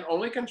this, I can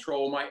only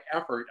control my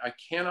effort. I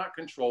cannot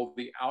control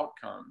the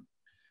outcome.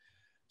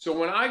 So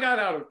when I got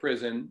out of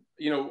prison,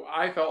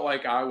 I felt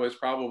like I was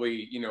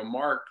probably,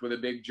 marked with a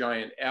big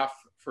giant F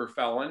for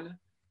felon,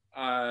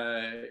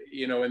 and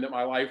that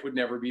my life would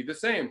never be the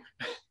same.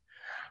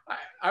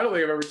 I don't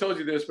think I've ever told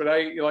you this, but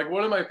like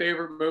one of my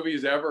favorite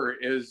movies ever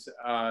is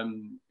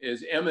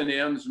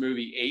Eminem's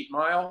movie 8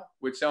 Mile,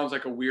 which sounds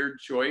like a weird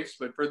choice,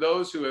 but for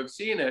those who have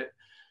seen it,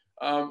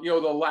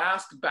 the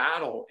last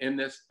battle in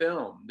this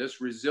film,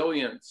 this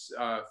resilience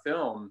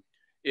film,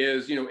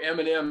 is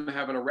Eminem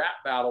having a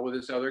rap battle with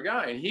this other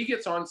guy, and he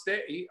gets on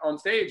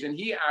stage, and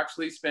he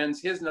actually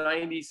spends his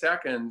 90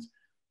 seconds,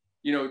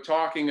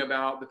 talking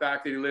about the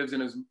fact that he lives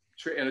in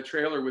a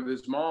trailer with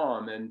his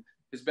mom, and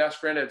his best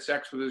friend had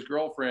sex with his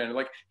girlfriend.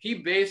 Like, he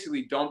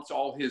basically dumps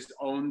all his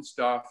own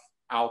stuff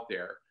out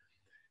there.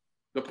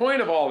 The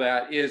point of all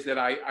that is that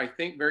I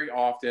think very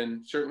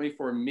often, certainly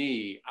for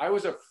me, I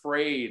was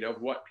afraid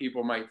of what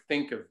people might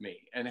think of me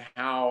and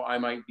how I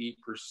might be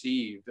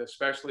perceived,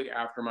 especially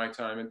after my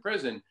time in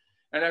prison.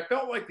 And I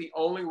felt like the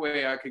only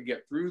way I could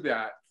get through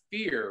that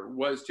fear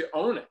was to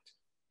own it,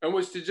 and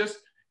was to just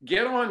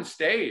get on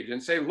stage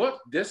and say, look,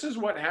 this is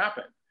what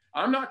happened.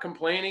 I'm not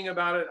complaining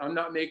about it. I'm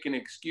not making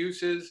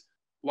excuses.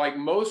 Like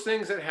most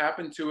things that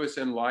happen to us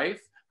in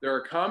life, they're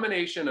a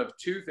combination of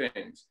two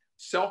things: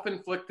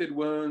 self-inflicted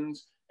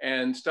wounds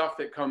and stuff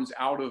that comes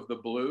out of the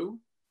blue.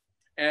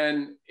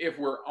 And if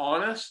we're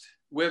honest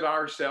with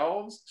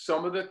ourselves,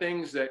 some of the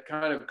things that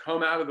kind of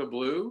come out of the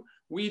blue,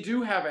 we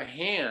do have a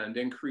hand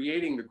in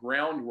creating the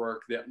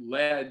groundwork that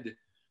led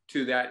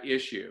to that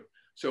issue.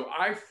 So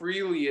I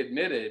freely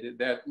admitted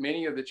that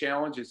many of the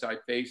challenges I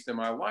faced in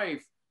my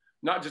life,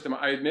 not just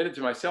I admitted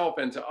to myself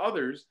and to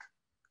others,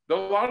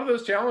 though a lot of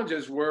those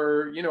challenges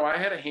were, I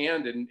had a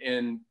hand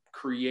in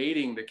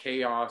creating the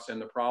chaos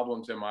and the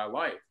problems in my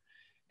life.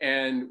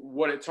 And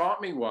what it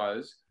taught me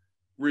was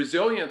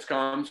resilience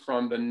comes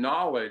from the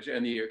knowledge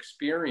and the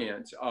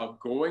experience of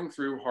going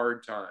through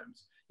hard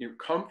times.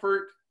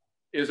 Comfort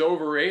is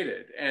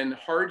overrated, and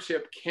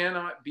hardship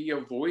cannot be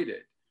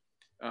avoided.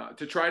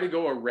 To try to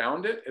go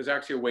around it is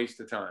actually a waste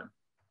of time.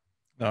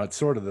 No, it's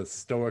sort of the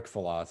Stoic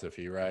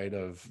philosophy, right?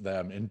 Of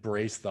them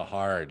embrace the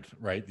hard,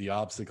 right? The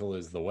obstacle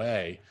is the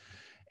way.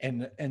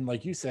 And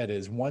like you said,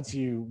 is once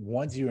you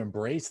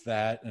embrace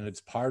that and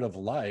it's part of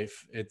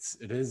life, it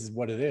is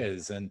what it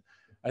is. And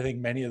I think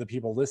many of the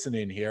people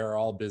listening here are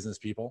all business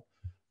people.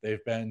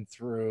 They've been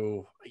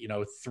through,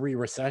 3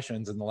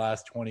 recessions in the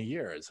last 20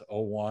 years,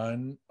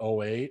 01,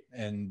 08,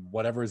 and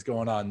whatever is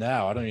going on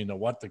now. I don't even know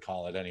what to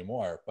call it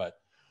anymore, but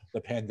the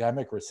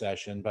pandemic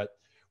recession. But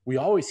we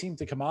always seem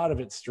to come out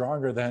of it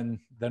stronger than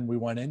we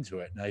went into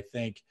it. And I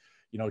think,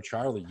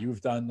 Charlie,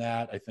 you've done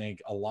that. I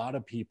think a lot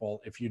of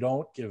people, if you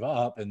don't give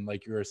up, and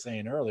like you were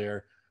saying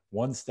earlier,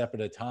 one step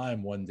at a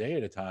time, one day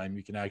at a time,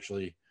 you can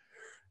actually,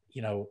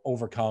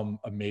 overcome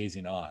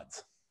amazing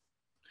odds.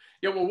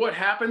 Yeah, well, what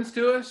happens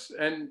to us,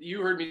 and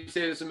you heard me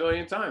say this a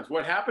million times,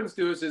 what happens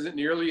to us isn't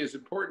nearly as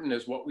important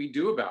as what we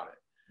do about it.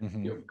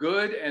 Mm-hmm.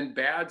 Good and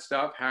bad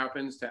stuff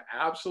happens to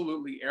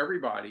absolutely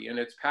everybody, and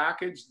it's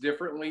packaged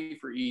differently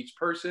for each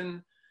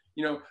person.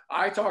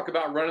 I talk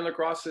about running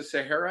across the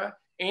Sahara.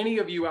 Any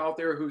of you out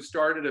there who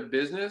started a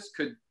business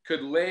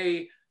could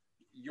lay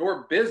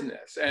your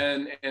business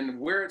and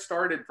where it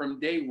started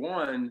from day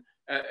one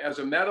as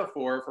a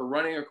metaphor for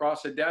running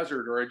across a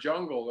desert or a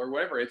jungle or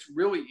whatever. It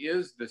really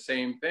is the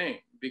same thing,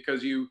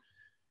 because you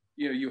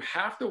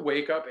have to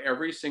wake up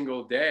every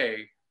single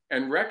day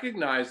and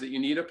recognize that you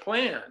need a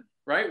plan,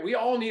 right? We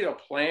all need a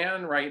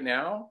plan right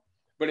now.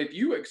 But if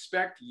you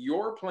expect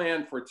your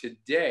plan for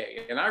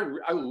today, and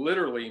I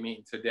literally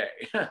mean today,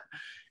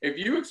 if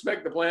you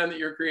expect the plan that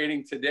you're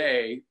creating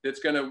today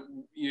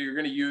you're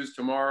gonna use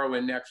tomorrow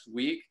and next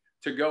week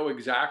to go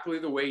exactly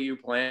the way you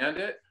planned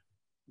it,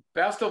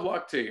 best of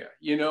luck to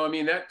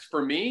you. That's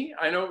for me.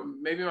 I know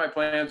maybe my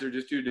plans are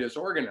just too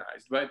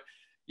disorganized, but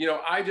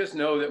I just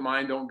know that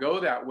mine don't go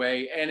that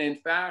way. And in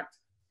fact,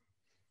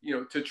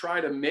 to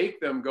try to make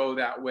them go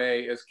that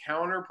way is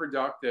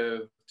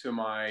counterproductive to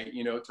my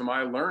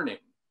learning.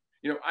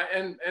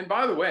 And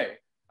by the way,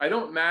 I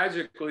don't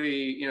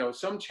magically,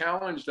 some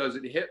challenge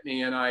doesn't hit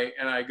me and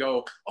I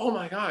go, oh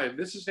my God,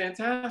 this is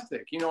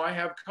fantastic. I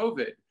have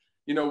COVID,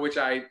 which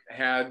I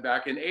had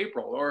back in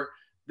April, or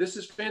this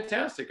is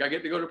fantastic. I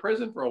get to go to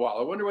prison for a while.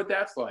 I wonder what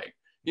that's like.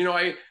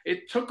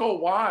 It took a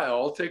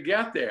while to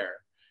get there.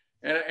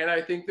 And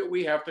I think that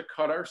we have to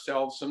cut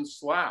ourselves some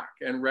slack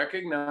and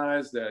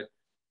recognize that,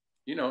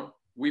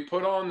 we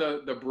put on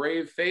the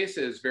brave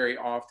faces very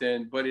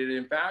often, but it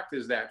in fact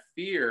is that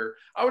fear.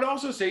 I would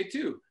also say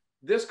too,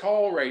 this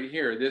call right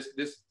here,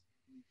 this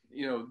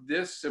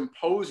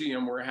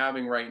symposium we're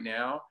having right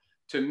now,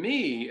 to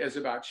me is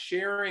about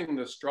sharing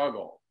the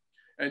struggle.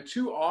 And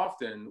too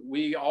often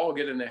we all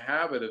get in the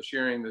habit of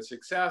sharing the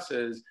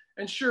successes.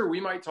 And sure,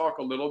 we might talk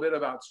a little bit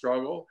about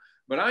struggle,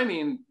 but I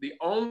mean, the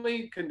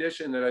only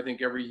condition that I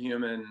think every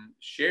human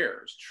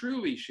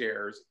truly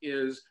shares,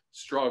 is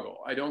struggle.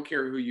 I don't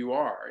care who you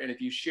are. And if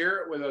you share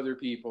it with other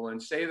people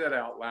and say that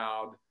out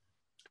loud,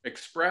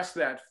 express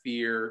that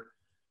fear,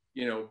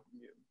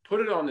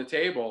 put it on the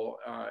table,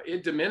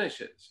 it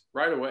diminishes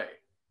right away.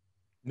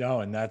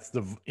 No, and that's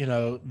the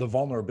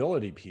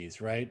vulnerability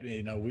piece, right?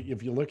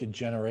 If you look at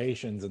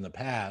generations in the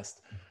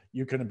past,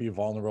 you couldn't be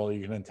vulnerable,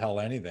 you couldn't tell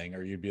anything,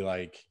 or you'd be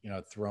like, you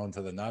know, thrown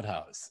to the nut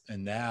house.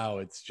 And now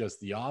it's just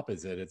the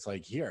opposite. It's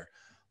like, here,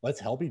 let's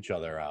help each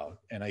other out.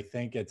 And I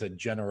think it's a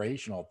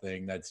generational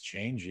thing that's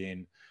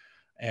changing.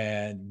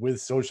 And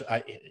with social,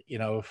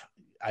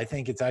 I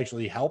think it's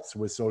actually helps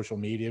with social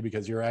media,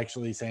 because you're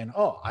actually saying,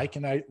 oh,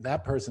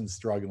 that person's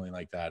struggling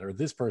like that, or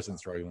this person's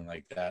struggling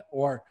like that.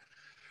 Or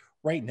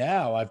right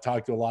now, I've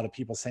talked to a lot of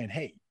people saying,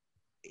 hey,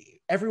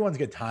 everyone's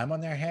got time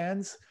on their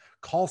hands.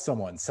 Call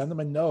someone, send them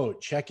a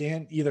note,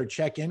 either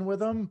check in with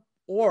them,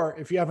 or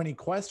if you have any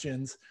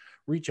questions,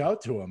 reach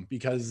out to them,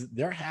 because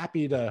they're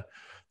happy to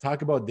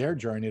talk about their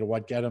journey to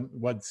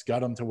what's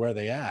got them to where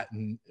they're at.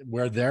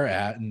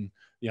 And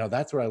you know,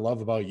 that's what I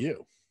love about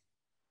you.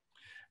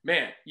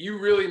 Man, you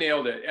really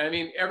nailed it. I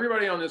mean,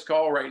 everybody on this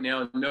call right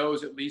now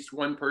knows at least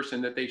one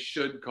person that they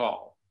should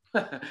call.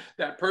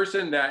 That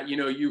person that, you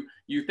know,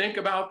 you think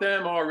about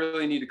them, oh, I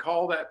really need to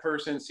call that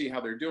person, see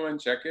how they're doing,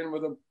 check in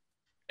with them.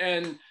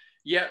 And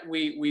yet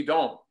we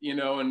don't, you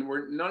know, and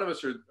none of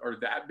us are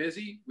that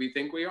busy. We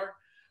think we are,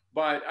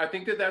 but I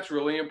think that that's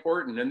really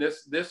important. And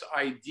this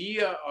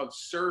idea of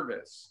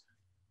service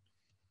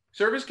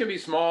can be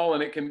small,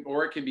 and it can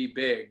be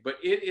big, but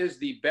it is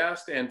the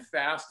best and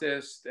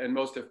fastest and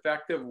most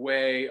effective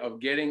way of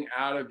getting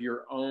out of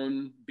your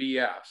own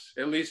BS,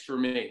 at least for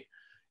me.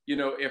 You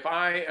know, if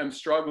I am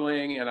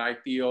struggling and I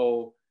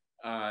feel,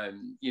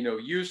 you know,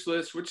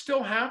 useless, which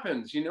still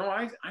happens, you know,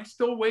 I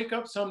still wake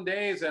up some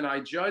days and I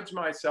judge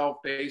myself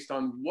based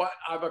on what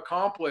I've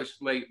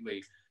accomplished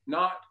lately,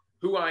 not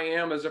who I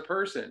am as a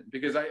person,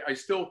 because I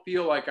still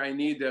feel like I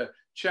need to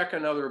check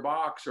another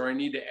box, or I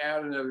need to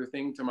add another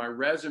thing to my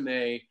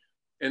resume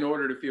in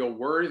order to feel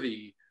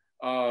worthy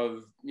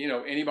of, you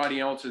know, anybody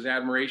else's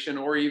admiration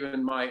or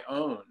even my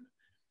own.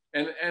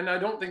 And I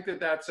don't think that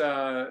that's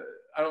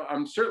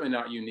I'm certainly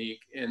not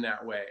unique in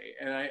that way.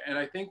 And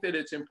I think that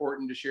it's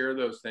important to share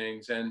those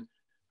things. And,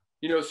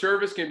 you know,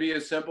 service can be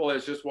as simple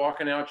as just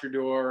walking out your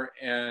door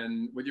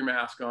and with your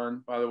mask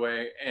on, by the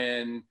way,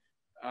 and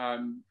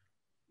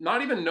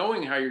not even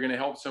knowing how you're going to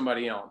help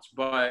somebody else,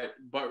 but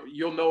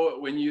you'll know it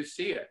when you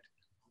see it.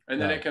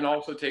 And then it can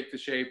also take the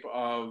shape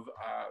of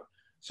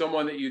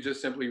someone that you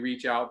just simply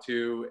reach out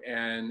to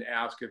and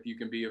ask if you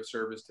can be of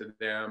service to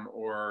them,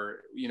 or,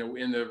 you know,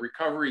 in the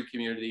recovery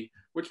community,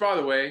 which, by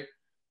the way,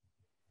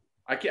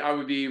 I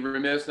would be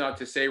remiss not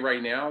to say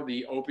right now,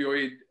 the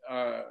opioid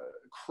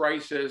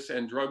crisis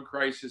and drug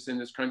crisis in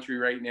this country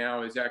right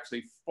now is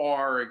actually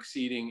far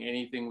exceeding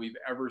anything we've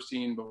ever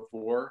seen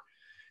before.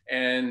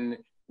 And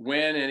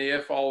when and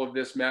if all of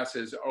this mess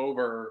is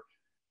over,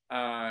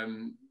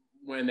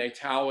 when they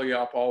tally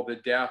up all the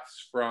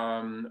deaths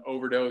from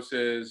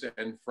overdoses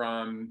and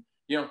from,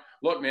 you know,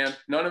 look, man,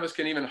 none of us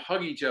can even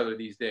hug each other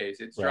these days.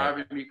 It's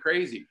driving me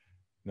crazy.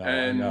 No,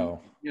 and, I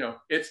know. You know,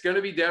 it's going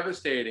to be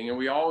devastating. And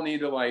we all need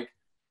to, like,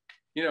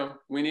 you know,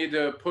 we need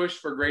to push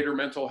for greater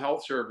mental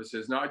health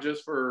services, not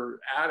just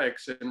for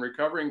addicts and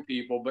recovering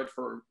people, but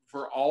for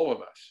all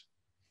of us.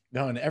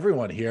 No, and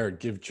everyone here,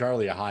 give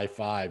Charlie a high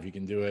five. You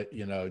can do it,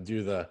 you know,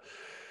 do the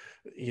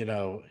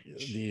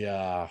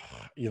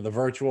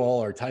virtual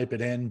or type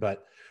it in.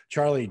 But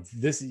Charlie,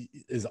 this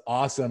is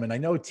awesome. And I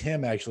know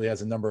Tim actually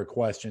has a number of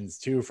questions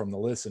too from the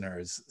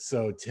listeners.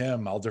 So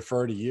Tim, I'll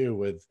defer to you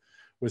with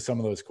some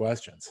of those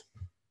questions.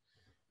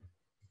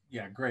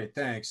 Yeah, great.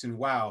 Thanks. And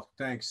wow,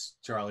 thanks,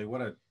 Charlie.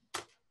 What a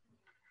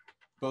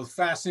both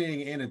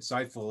fascinating and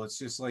insightful. It's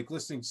just like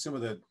listening to some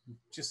of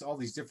just all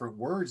these different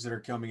words that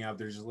are coming out.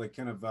 There's like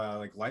kind of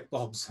like light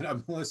bulbs that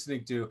I'm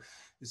listening to.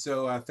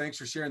 So thanks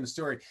for sharing the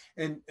story.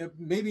 And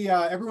maybe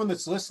everyone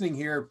that's listening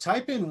here,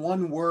 type in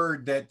one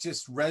word that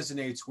just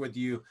resonates with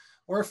you,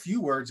 or a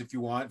few words if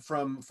you want,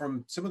 from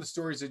some of the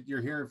stories that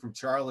you're hearing from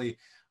Charlie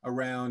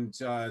around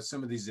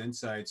some of these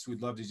insights.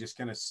 We'd love to just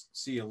kind of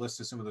see a list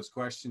of some of those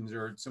questions,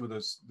 or some of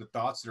the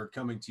thoughts that are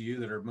coming to you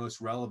that are most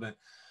relevant.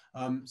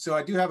 So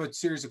I do have a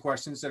series of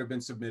questions that have been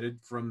submitted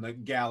from the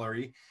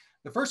gallery.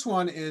 The first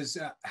one is,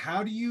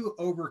 how do you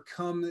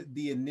overcome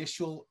the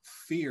initial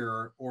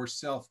fear or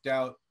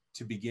self-doubt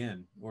to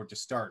begin or to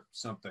start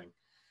something?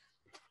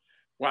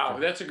 Wow,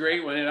 that's a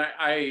great one. And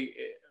I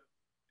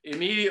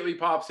immediately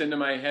pops into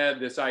my head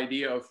this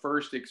idea of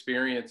first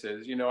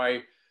experiences. You know,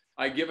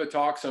 I give a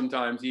talk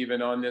sometimes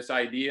even on this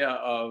idea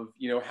of,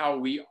 you know, how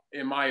we,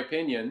 in my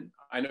opinion,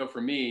 I know for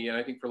me, and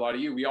I think for a lot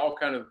of you, we all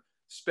kind of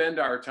spend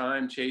our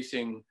time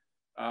chasing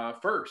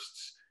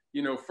firsts,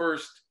 you know,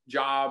 first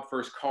job,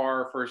 first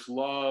car, first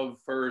love,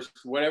 first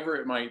whatever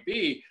it might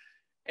be.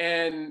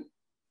 And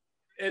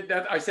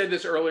I said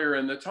this earlier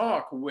in the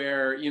talk,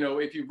 where, you know,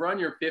 if you run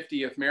your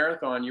 50th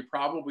marathon, you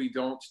probably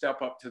don't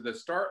step up to the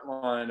start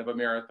line of a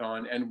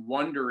marathon and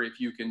wonder if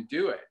you can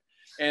do it.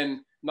 And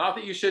not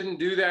that you shouldn't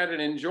do that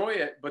and enjoy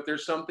it, but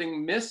there's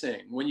something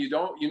missing when you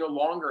no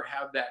longer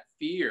have that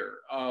fear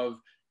of,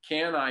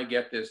 can I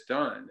get this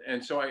done?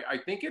 And so I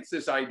think it's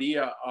this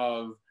idea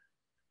of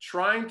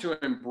trying to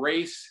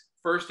embrace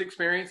first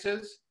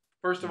experiences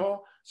first of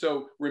all.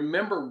 So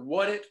remember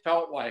what it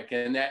felt like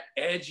and that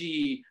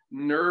edgy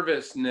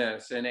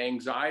nervousness and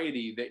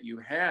anxiety that you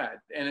had.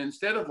 And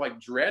instead of like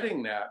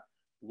dreading that,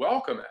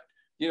 welcome it.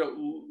 You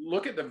know,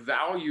 look at the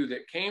value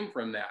that came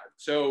from that.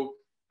 So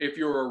if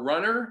you're a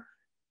runner,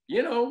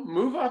 you know,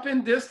 move up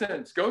in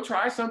distance, go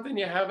try something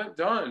you haven't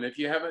done. If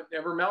you haven't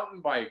ever mountain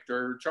biked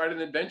or tried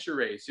an adventure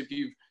race, if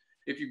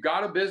you've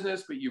got a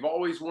business, but you've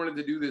always wanted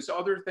to do this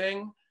other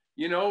thing,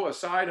 you know, a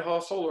side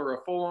hustle or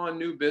a full-on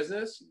new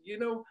business, you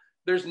know,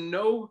 there's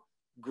no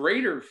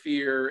greater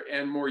fear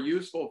and more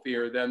useful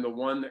fear than the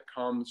one that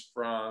comes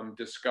from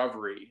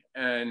discovery.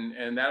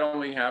 And that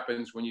only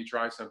happens when you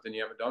try something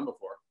you haven't done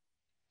before.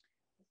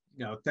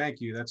 No,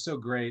 thank you. That's so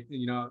great.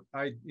 You know,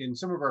 in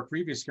some of our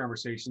previous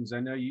conversations, I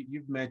know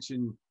you've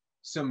mentioned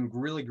some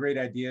really great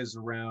ideas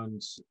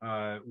around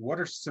what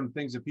are some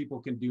things that people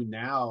can do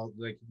now?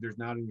 Like there's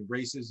not any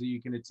races that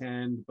you can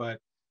attend, but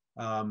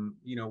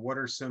you know, what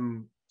are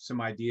some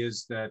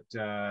ideas that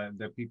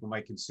that people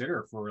might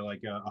consider for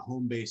like a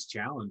home-based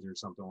challenge or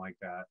something like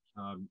that?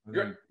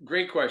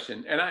 Great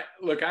question. And I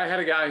had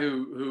a guy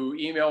who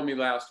emailed me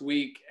last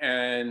week,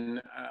 and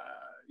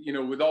you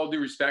know, with all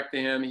due respect to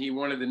him, he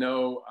wanted to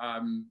know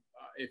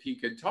if he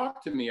could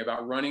talk to me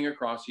about running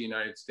across the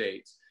United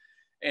States.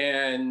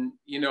 And,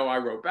 you know, I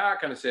wrote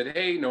back and I said,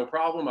 hey, no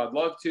problem. I'd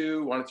love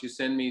to. Why don't you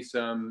send me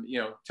some, you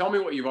know, tell me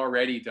what you've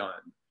already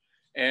done.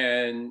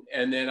 And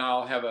then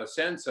I'll have a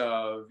sense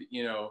of,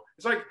 you know,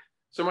 it's like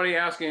somebody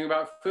asking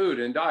about food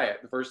and diet.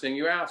 The first thing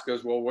you ask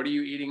is, well, what are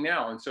you eating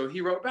now? And so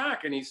he wrote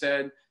back and he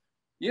said,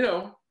 you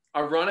know,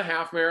 I've run a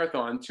half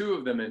marathon, 2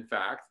 of them, in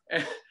fact.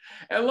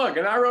 And look,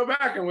 and I wrote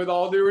back, and with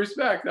all due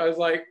respect, I was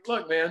like,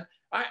 look, man,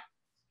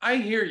 I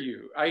hear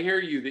you. I hear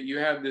you that you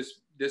have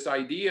this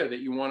idea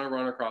that you want to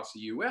run across the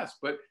US,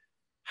 but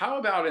how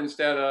about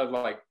instead of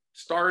like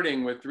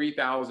starting with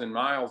 3,000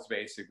 miles,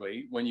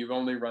 basically, when you've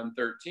only run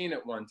 13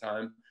 at one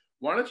time,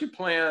 why don't you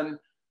plan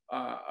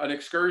an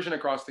excursion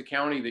across the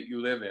county that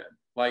you live in?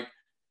 Like,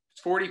 it's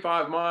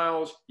 45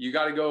 miles. You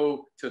got to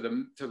go to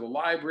the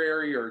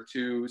library or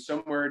to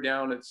somewhere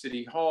down at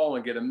City Hall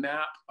and get a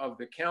map of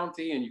the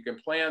county, and you can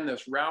plan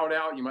this route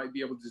out. You might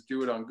be able to just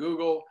do it on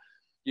Google.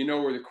 You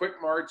know where the quick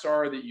marts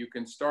are that you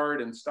can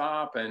start and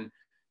stop, and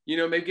you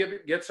know, maybe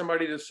get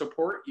somebody to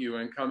support you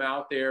and come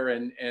out there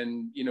and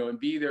you know, and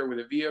be there with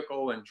a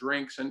vehicle and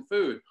drinks and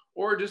food,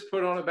 or just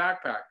put on a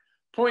backpack.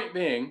 Point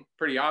being,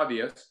 pretty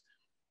obvious.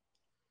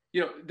 You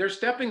know, there's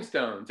stepping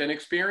stones, and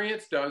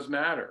experience does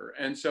matter.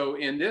 And so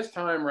in this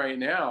time right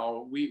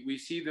now, we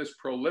see this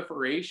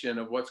proliferation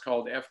of what's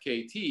called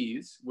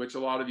FKTs, which a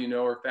lot of you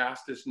know are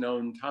fastest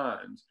known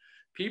times.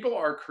 People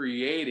are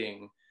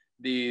creating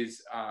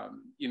these,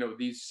 you know,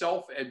 these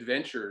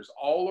self-adventures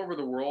all over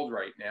the world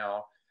right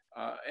now.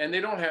 And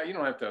you don't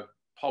have to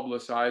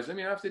publicize them.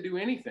 You don't have to do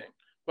anything.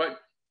 But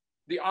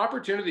the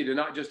opportunity to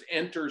not just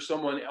enter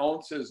someone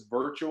else's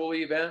virtual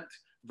event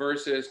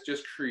versus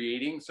just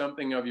creating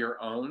something of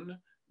your own,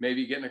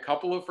 maybe getting a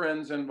couple of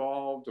friends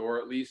involved or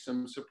at least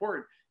some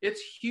support,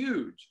 it's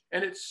huge.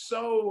 And it's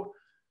so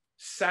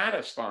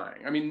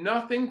satisfying. I mean,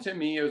 nothing to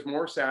me is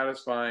more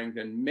satisfying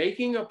than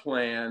making a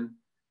plan,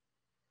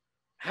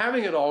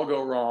 having it all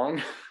go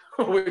wrong,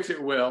 which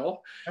it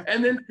will,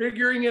 and then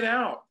figuring it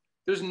out.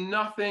 There's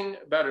nothing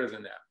better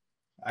than that.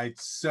 I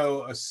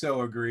so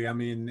agree. I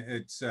mean,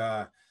 it's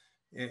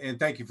and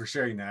thank you for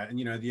sharing that. And,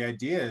 you know, the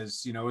idea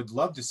is, you know, I'd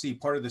love to see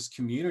part of this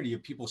community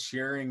of people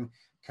sharing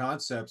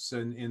concepts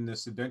in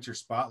this adventure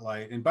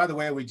spotlight. And by the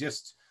way, we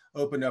just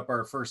opened up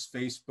our first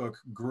Facebook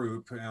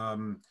group.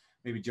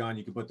 Maybe John,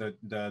 you could put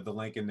the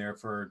link in there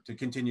to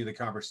continue the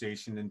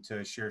conversation and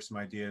to share some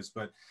ideas.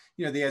 But,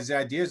 you know, the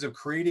ideas of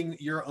creating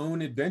your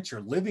own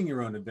adventure, living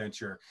your own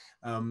adventure,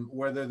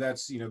 whether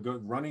that's, you know,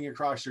 running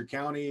across your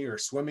county or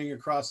swimming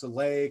across the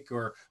lake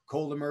or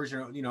cold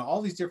immersion, you know,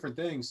 all these different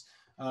things.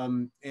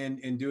 And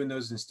doing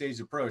those in staged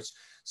approach.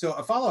 So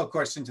a follow-up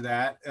question to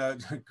that,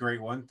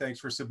 great one. Thanks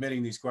for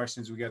submitting these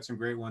questions. We got some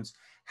great ones.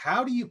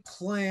 How do you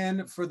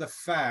plan for the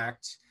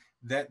fact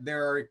that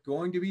there are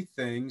going to be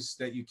things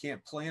that you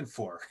can't plan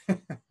for?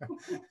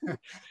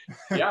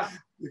 Yeah.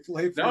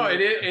 No,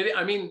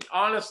 I mean,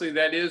 honestly,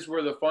 that is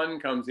where the fun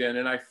comes in.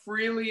 And I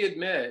freely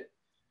admit,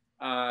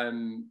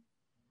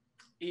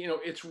 you know,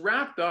 it's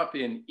wrapped up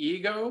in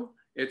ego.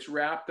 It's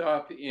wrapped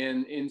up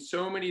in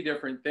so many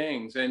different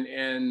things.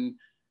 And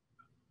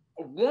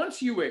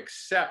once you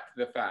accept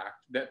the fact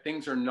that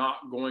things are not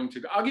going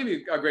to, I'll give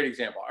you a great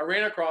example. I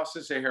ran across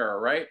the Sahara,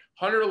 right?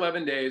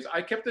 111 days.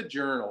 I kept a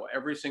journal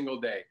every single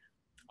day.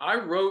 I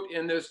wrote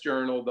in this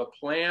journal the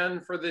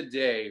plan for the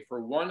day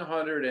for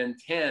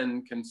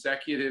 110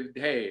 consecutive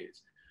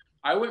days.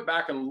 I went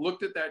back and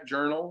looked at that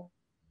journal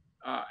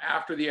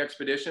after the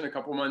expedition, a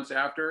couple months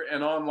after,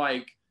 and on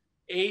like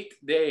 8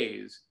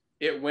 days,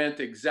 it went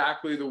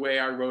exactly the way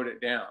I wrote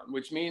it down,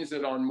 which means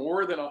that on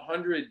more than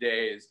 100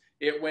 days,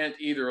 it went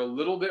either a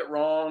little bit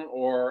wrong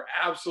or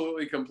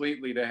absolutely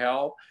completely to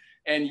hell.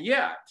 And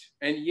yet,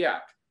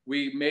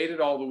 we made it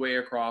all the way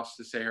across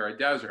the Sahara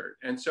Desert.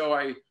 And so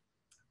I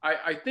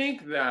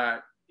think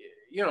that,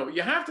 you know,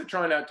 you have to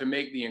try not to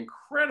make the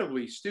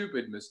incredibly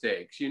stupid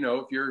mistakes. You know,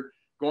 if you're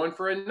going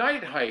for a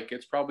night hike,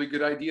 it's probably a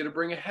good idea to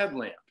bring a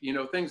headlamp, you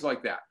know, things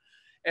like that.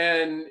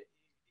 And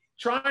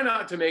try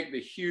not to make the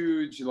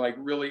huge, like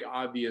really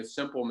obvious,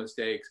 simple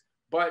mistakes,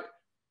 but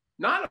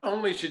not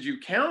only should you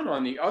count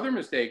on the other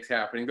mistakes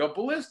happening, the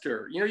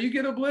blister, you know, you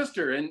get a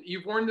blister and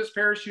you've worn this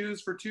pair of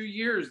shoes for 2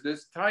 years,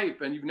 this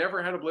type, and you've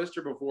never had a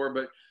blister before,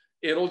 but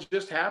it'll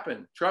just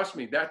happen. Trust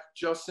me, that's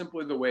just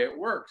simply the way it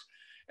works.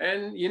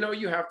 And, you know,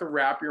 you have to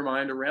wrap your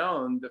mind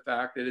around the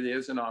fact that it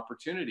is an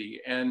opportunity.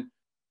 And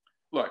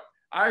look,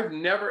 I've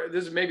never,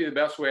 this is maybe the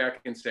best way I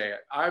can say it.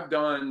 I've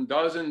done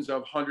dozens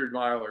of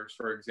 100-milers,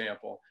 for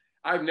example.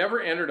 I've never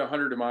entered a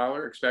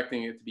 100-miler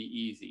expecting it to be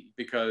easy,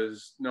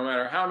 because no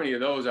matter how many of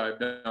those I've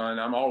done,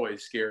 I'm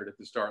always scared at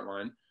the start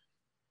line.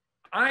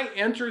 I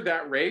entered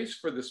that race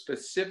for the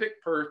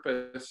specific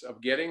purpose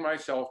of getting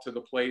myself to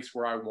the place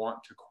where I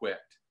want to quit.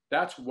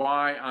 That's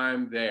why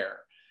I'm there.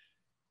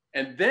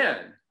 And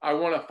then I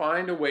want to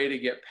find a way to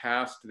get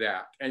past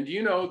that. And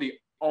you know, the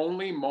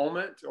only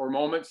moment or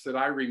moments that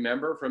I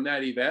remember from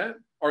that event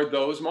are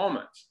those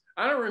moments.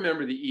 I don't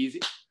remember the easy.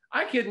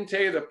 I couldn't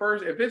tell you the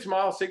first, if it's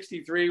mile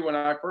 63, when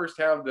I first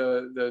have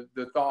the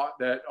thought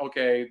that,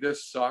 okay,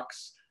 this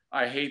sucks,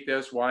 I hate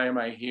this, why am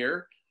I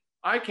here?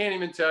 I can't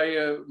even tell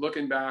you,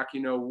 looking back,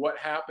 you know, what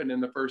happened in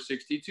the first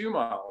 62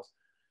 miles,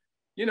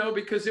 you know,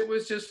 because it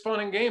was just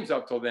fun and games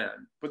up till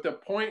then. But the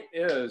point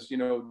is, you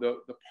know,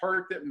 the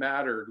part that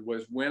mattered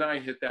was when I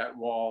hit that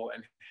wall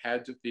and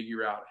had to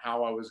figure out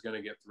how I was going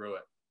to get through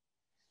it.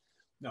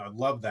 No, I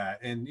love that.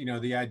 And, you know,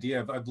 the idea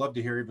of, I'd love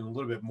to hear even a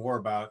little bit more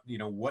about, you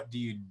know, what do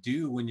you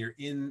do when you're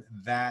in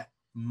that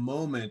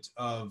moment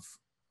of,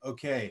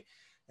 okay.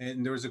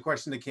 And there was a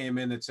question that came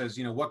in that says,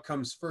 you know, what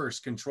comes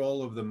first,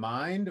 control of the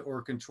mind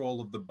or control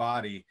of the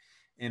body?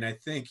 And I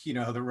think, you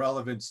know, the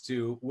relevance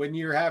to when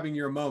you're having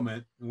your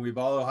moment, and we've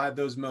all had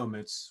those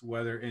moments,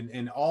 whether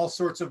in all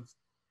sorts of,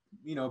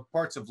 you know,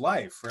 parts of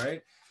life,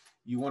 right?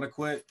 You want to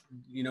quit,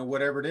 you know,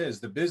 whatever it is,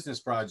 the business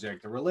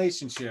project, the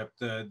relationship,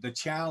 the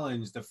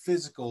challenge, the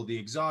physical, the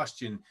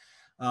exhaustion.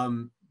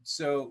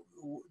 So,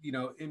 you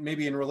know,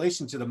 maybe in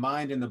relation to the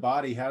mind and the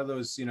body, how do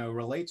those, you know,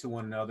 relate to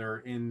one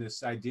another in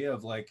this idea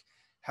of like,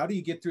 how do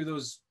you get through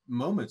those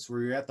moments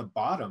where you're at the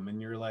bottom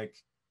and you're like,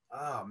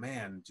 oh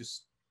man,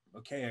 just,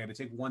 okay, I got to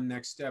take one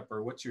next step,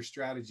 or what's your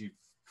strategy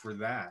for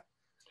that?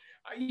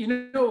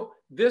 You know,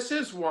 this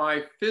is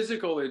why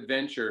physical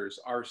adventures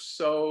are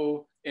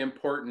so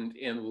important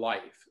in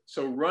life.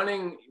 So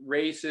running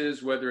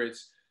races, whether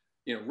it's,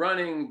 you know,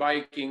 running,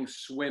 biking,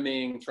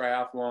 swimming,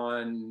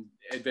 triathlon,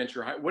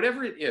 adventure,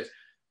 whatever it is,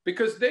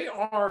 because they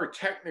are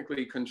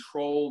technically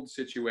controlled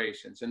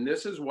situations. And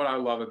this is what I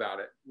love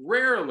about it.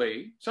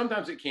 Rarely,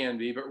 sometimes it can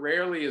be, but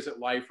rarely is it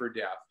life or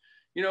death.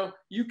 You know,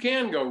 you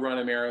can go run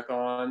a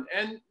marathon.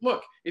 And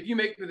look, if you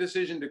make the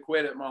decision to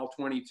quit at mile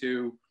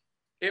 22,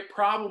 it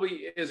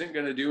probably isn't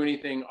going to do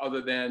anything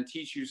other than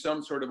teach you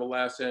some sort of a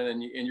lesson,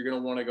 and you're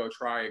going to want to go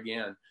try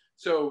again.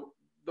 So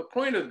the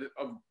point of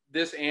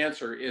this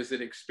answer is that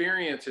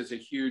experience is a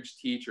huge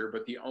teacher,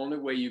 but the only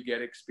way you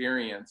get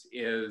experience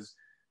is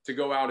to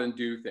go out and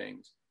do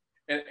things.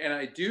 And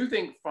I do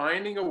think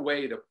finding a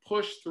way to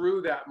push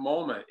through that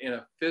moment in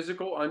a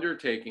physical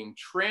undertaking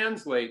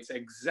translates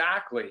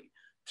exactly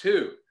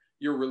to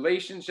your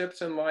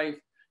relationships in life,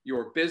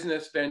 your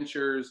business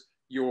ventures,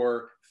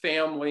 your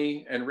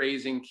family, and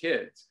raising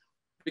kids.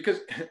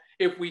 Because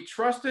if we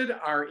trusted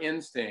our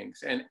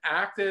instincts and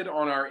acted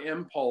on our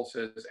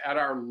impulses at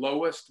our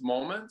lowest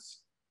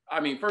moments, I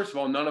mean, first of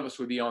all, none of us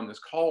would be on this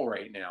call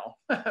right now.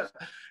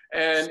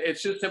 And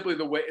it's just simply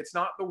the way, it's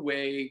not the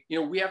way, you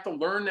know, we have to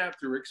learn that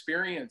through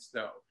experience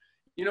though.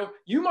 You know,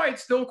 you might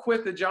still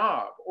quit the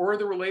job or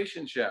the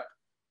relationship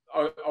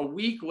a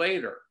week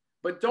later,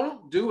 but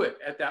don't do it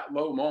at that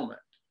low moment.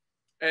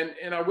 And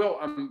I'm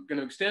going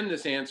to extend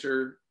this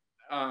answer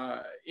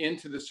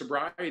into the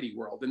sobriety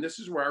world. And this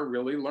is where I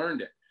really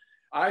learned it.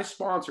 I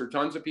sponsor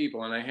tons of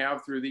people, and I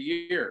have through the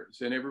years,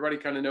 and everybody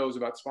kind of knows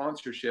about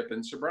sponsorship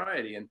and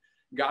sobriety. And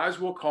guys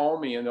will call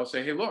me and they'll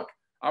say, hey, look,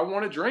 I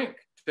want to drink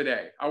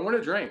today. I want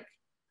to drink,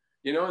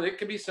 you know, and it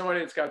could be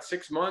somebody that's got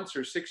 6 months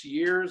or 6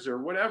 years or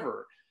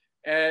whatever.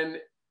 And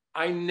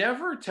I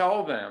never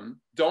tell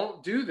them,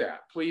 don't do that.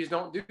 Please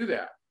don't do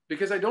that.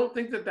 Because I don't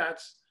think that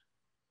that's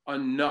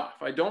enough.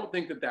 I don't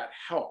think that that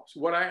helps.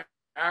 What I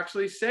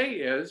actually say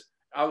is,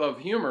 I love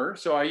humor.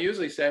 So I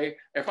usually say,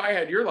 if I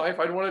had your life,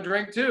 I'd want to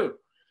drink too.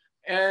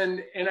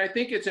 And I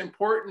think it's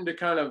important to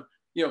kind of,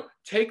 you know,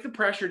 take the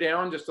pressure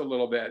down just a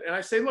little bit. And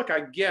I say, look,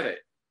 I get it.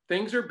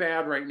 Things are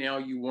bad right now.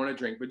 You want to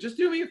drink, but just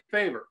do me a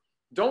favor.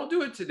 Don't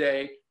do it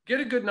today. Get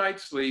a good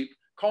night's sleep.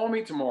 Call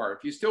me tomorrow.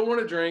 If you still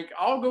want to drink,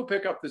 I'll go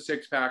pick up the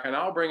 6-pack and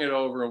I'll bring it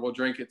over and we'll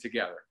drink it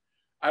together.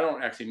 I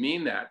don't actually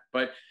mean that,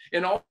 but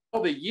in all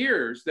the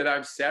years that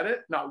I've said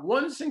it, not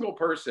one single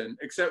person,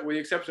 except with the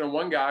exception of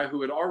one guy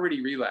who had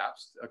already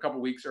relapsed a couple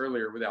of weeks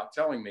earlier without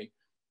telling me,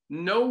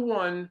 no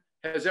one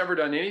has ever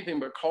done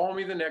anything but call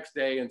me the next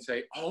day and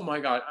say, oh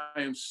my God,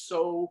 I am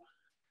so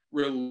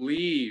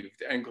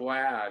relieved and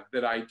glad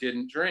that I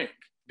didn't drink.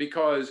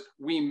 because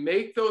we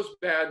make those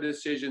bad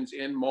decisions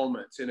in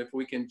moments. And if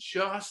we can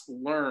just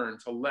learn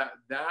to let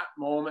that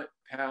moment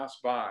pass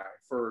by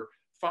for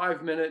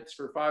 5 minutes,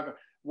 for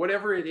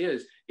whatever it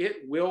is, it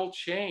will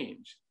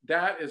change.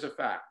 That is a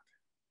fact.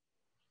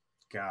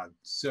 God,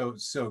 so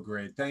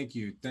great. Thank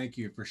you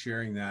for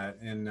sharing that.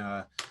 And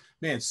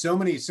man, so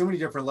many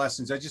different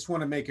lessons. I just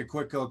want to make a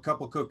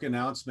couple quick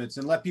announcements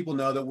and let people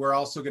know that we're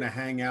also going to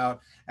hang out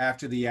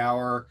after the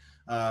hour.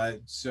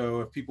 So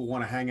if people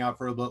want to hang out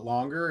for a little bit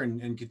longer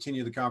and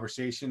continue the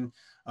conversation,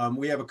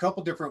 we have a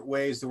couple different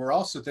ways that we're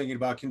also thinking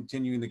about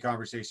continuing the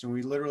conversation.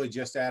 We literally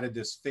just added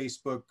this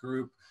Facebook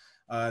group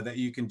that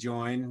you can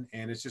join,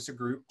 and it's just a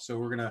group. So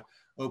we're going to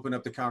open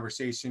up the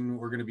conversation.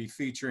 We're going to be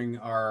featuring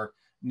our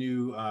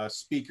new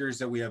speakers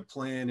that we have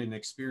planned and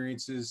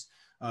experiences.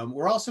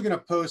 We're also going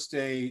to post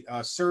a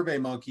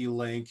SurveyMonkey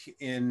link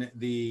in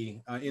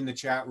the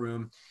chat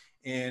room,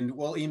 and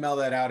we'll email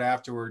that out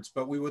afterwards.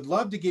 But we would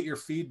love to get your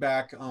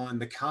feedback on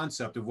the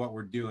concept of what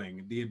we're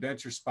doing, the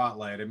Adventure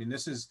Spotlight. I mean,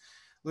 this is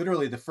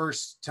literally the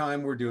first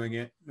time we're doing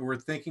it. We're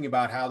thinking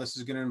about how this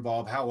is going to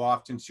involve, how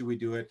often should we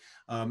do it.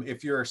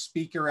 If you're a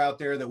speaker out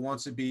there that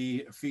wants to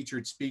be a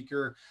featured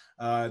speaker,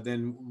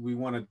 then we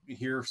want to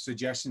hear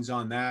suggestions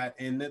on that.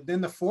 And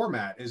then the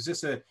format, is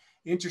this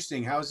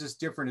interesting? How is this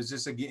different? Is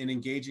this an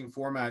engaging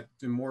format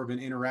to more of an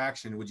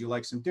interaction? Would you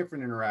like some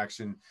different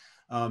interaction?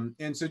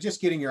 And so just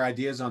getting your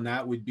ideas on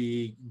that, would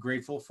be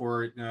grateful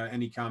for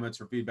any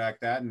comments or feedback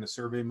that in the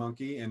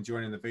SurveyMonkey, and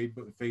joining the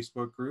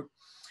Facebook group.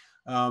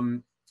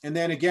 And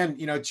then again,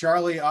 you know,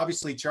 Charlie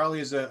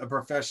is a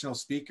professional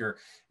speaker.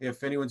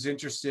 If anyone's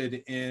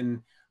interested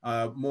in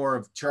more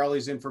of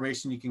Charlie's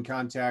information, you can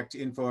contact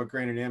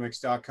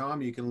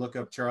info@grandynamics.com. You can look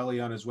up Charlie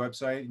on his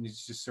website and you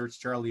just search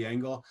Charlie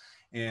Engle.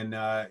 And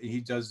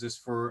he does this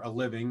for a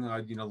living,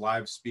 you know,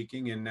 live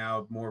speaking and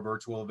now more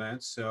virtual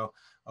events. So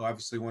I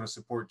obviously want to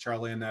support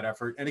Charlie in that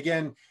effort. And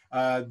again,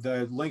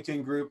 the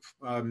LinkedIn group,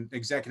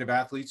 Executive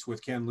Athletes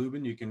with Ken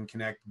Lubin, you can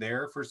connect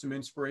there for some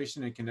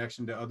inspiration and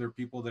connection to other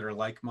people that are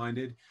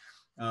like-minded.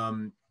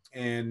 You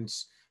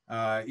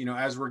know,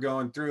 as we're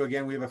going through,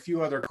 again, we have a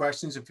few other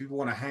questions if people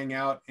want to hang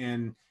out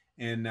and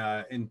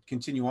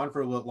continue on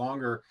for a little bit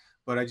longer.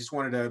 But I just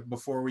wanted to,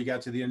 before we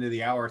got to the end of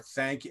the hour,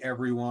 thank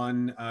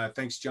everyone.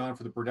 Thanks, John,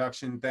 for the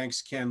production.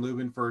 Thanks, Ken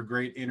Lubin, for a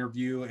great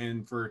interview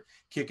and for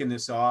kicking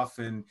this off.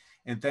 And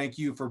thank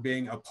you for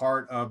being a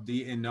part of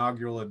the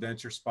inaugural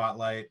Adventure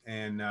Spotlight.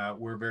 And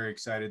we're very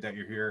excited that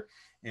you're here.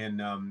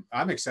 And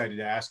I'm excited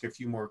to ask a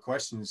few more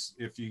questions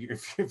if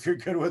you're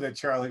good with it,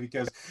 Charlie,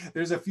 because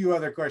there's a few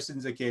other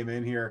questions that came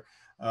in here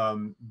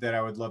that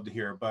I would love to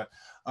hear. But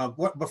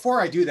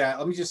before I do that,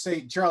 let me just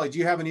say, Charlie, do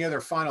you have any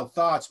other final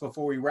thoughts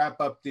before we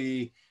wrap up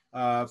the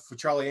for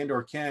Charlie and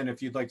or Ken,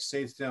 if you'd like to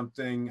say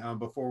something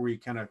before we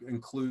kind of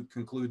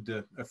conclude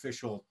the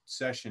official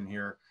session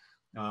here?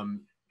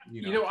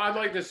 You know, I'd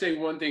like to say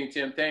one thing,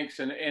 Tim. Thanks.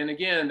 And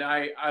again,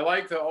 I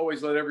like to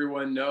always let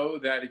everyone know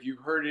that if you've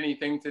heard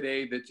anything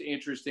today that's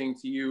interesting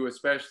to you,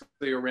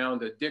 especially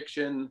around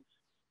addiction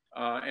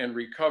and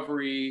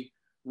recovery,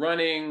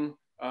 running,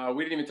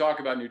 we didn't even talk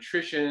about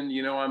nutrition.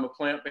 You know, I'm a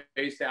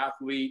plant-based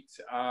athlete.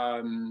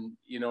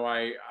 You know,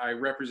 I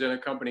represent a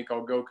company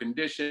called Go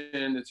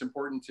Condition. It's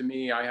important to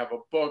me. I have a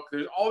book.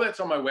 There's all that's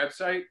on my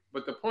website.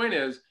 But the point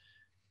is,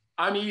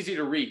 I'm easy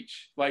to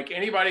reach. Like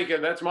anybody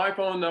that's my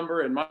phone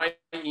number and my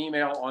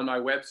email on my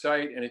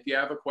website. And if you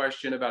have a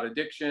question about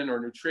addiction or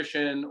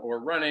nutrition or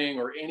running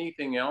or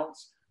anything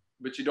else,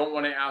 but you don't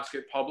want to ask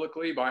it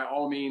publicly, by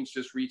all means,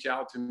 just reach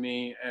out to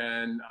me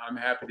and I'm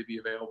happy to be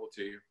available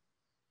to you.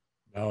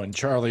 Oh, and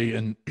Charlie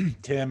and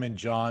Tim and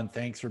John,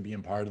 thanks for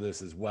being part of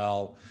this as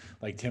well.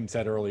 Like Tim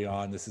said early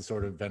on, this has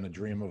sort of been a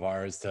dream of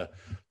ours to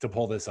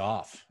pull this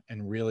off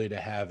and really to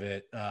have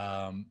it,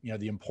 you know,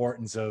 the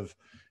importance of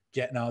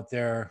getting out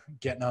there,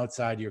 getting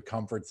outside your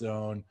comfort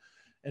zone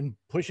and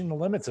pushing the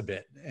limits a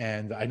bit.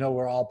 And I know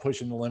we're all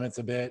pushing the limits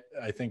a bit.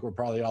 I think we're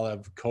probably all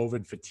have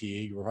COVID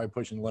fatigue. We're probably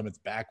pushing the limits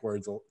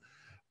backwards,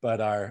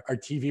 but our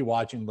TV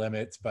watching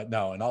limits. But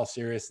no, in all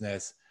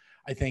seriousness,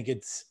 I think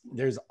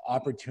there's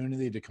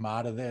opportunity to come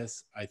out of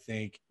this. I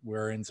think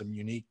we're in some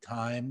unique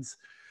times,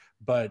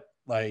 but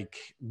like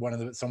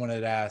someone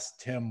had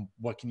asked, Tim,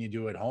 what can you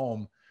do at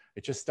home?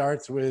 It just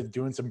starts with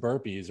doing some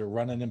burpees or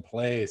running in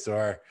place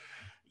or,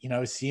 you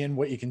know, seeing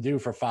what you can do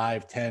for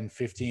 5, 10,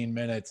 15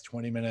 minutes,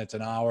 20 minutes,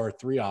 an hour,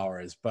 3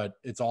 hours, but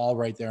it's all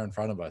right there in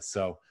front of us.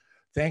 So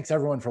thanks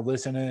everyone for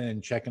listening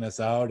and checking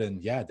us out.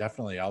 And yeah,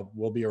 definitely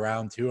we'll be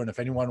around too. And if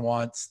anyone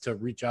wants to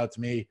reach out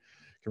to me,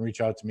 can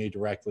reach out to me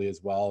directly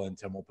as well. And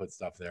Tim will put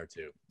stuff there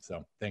too.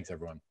 So thanks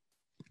everyone.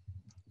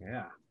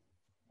 Yeah.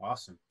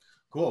 Awesome.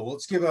 Cool. Well,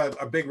 let's give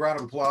a big round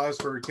of applause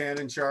for Ken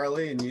and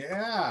Charlie. And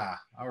yeah.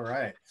 All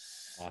right.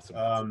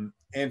 Awesome.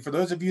 And for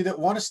those of you that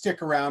want to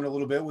stick around a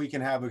little bit, we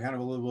can have a kind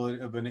of a little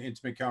bit of an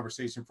intimate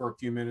conversation for a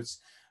few minutes.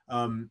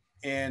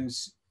 And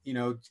you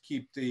know,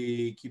 keep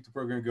the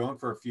program going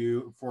for a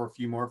few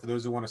more for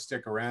those who want to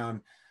stick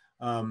around.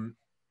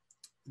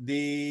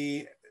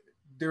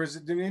 There was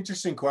an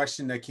interesting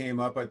question that came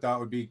up I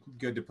thought would be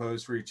good to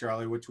pose for you,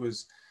 Charlie, which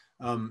was,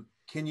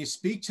 can you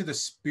speak to the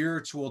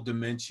spiritual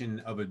dimension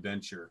of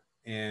adventure?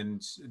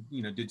 And,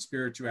 you know, did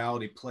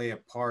spirituality play a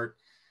part?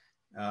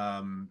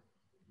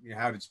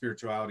 How did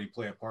spirituality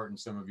play a part in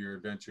some of your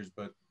adventures?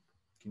 But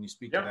can you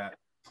speak to that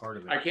part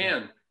of it? I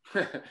can.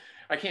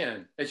 I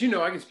can. As you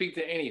know, I can speak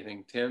to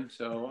anything, Tim.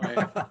 So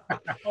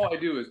all I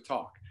do is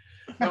talk.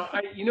 Now,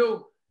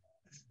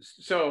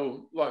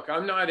 so look,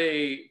 I'm not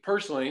a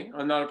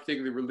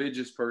particularly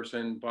religious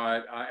person,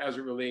 but as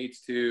it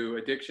relates to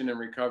addiction and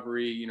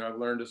recovery, you know, I've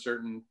learned a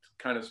certain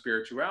kind of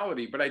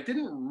spirituality, but I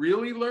didn't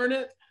really learn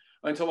it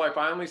until I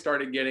finally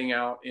started getting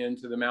out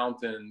into the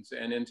mountains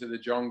and into the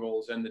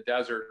jungles and the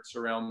deserts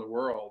around the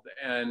world.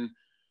 And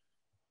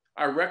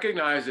I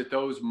recognized at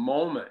those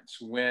moments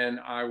when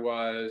I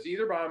was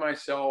either by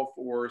myself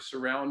or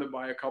surrounded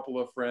by a couple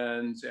of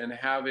friends and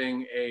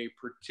having a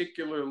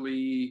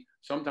particularly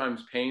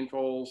sometimes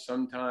painful,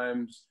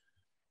 sometimes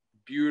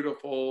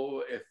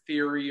beautiful,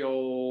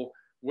 ethereal,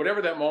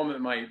 whatever that moment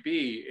might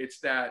be, it's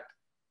that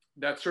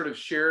sort of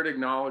shared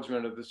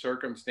acknowledgement of the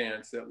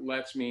circumstance that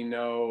lets me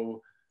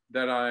know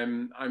that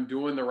I'm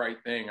doing the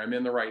right thing. I'm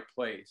in the right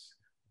place.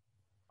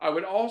 I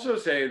would also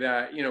say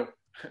that, you know,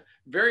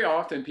 very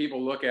often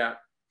people look at,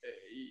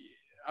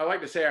 I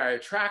like to say I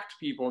attract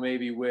people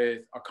maybe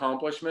with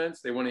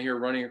accomplishments. They want to hear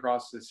running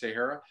across the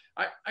Sahara.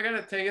 I got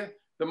to tell you,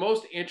 the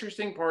most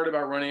interesting part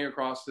about running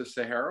across the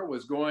Sahara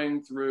was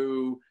going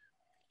through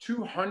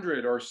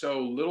 200 or so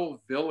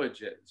little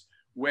villages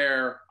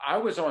where I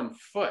was on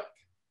foot.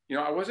 You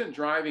know, I wasn't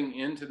driving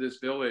into this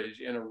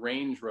village in a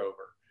Range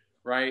Rover,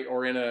 right?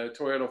 Or in a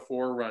Toyota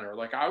 4Runner.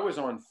 Like, I was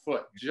on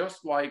foot,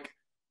 just like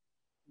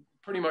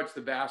pretty much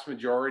the vast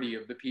majority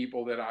of the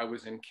people that I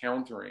was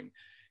encountering.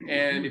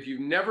 And if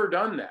you've never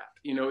done that,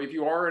 you know, if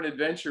you are an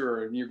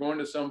adventurer and you're going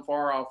to some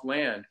far off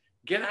land,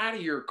 get out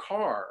of your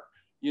car,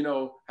 you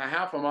know, a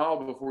half a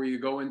mile before you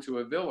go into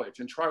a village,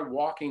 and try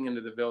walking into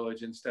the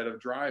village instead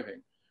of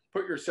driving.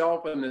 Put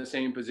yourself in the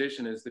same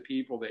position as the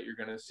people that you're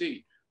going to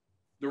see.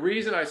 The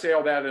reason I say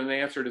all that in an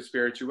answer to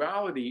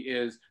spirituality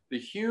is the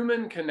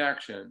human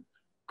connection,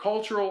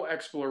 cultural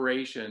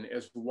exploration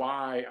is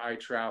why I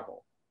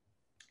travel.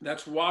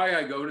 That's why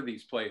I go to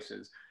these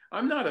places.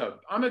 I'm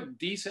a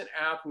decent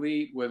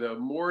athlete with a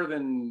more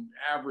than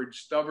average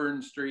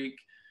stubborn streak.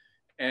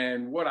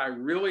 And what I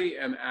really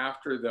am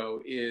after, though,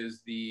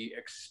 is the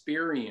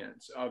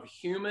experience of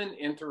human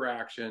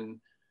interaction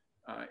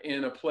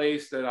in a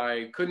place that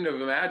I couldn't have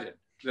imagined,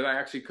 that I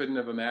actually couldn't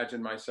have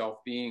imagined myself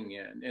being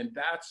in. And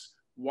that's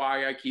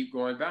why I keep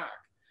going back.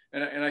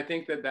 And I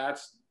think that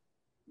that's,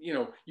 you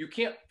know, you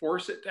can't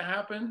force it to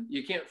happen.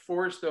 You can't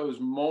force those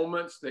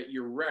moments that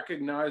you're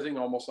recognizing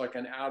almost like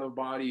an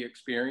out-of-body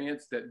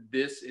experience, that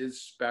this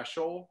is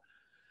special.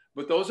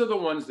 But those are the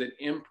ones that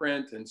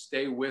imprint and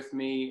stay with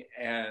me.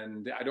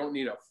 And I don't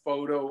need a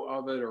photo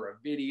of it or a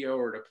video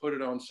or to put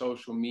it on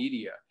social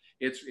media.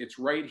 It's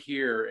right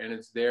here and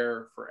it's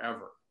there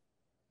forever.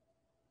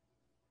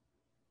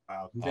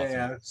 Wow. Awesome.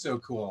 Yeah, that's so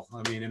cool.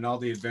 I mean, in all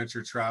the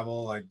adventure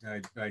travel,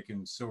 I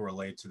can so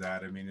relate to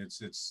that. I mean,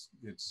 it's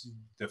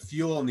the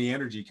fuel and the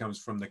energy comes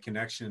from the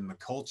connection and the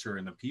culture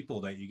and the people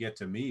that you get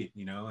to meet,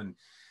 you know, and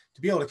to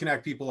be able to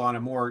connect people on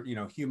a more, you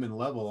know, human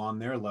level, on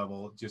their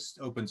level, it just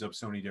opens up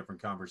so many different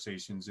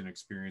conversations and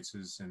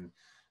experiences. And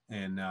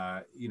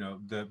you know,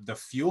 the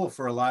fuel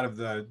for a lot of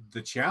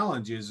the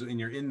challenges, and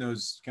you're in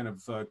those kind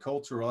of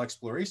cultural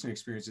exploration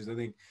experiences, I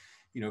think,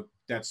 you know,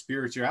 that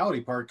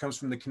spirituality part comes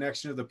from the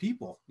connection of the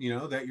people, you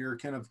know, that you're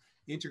kind of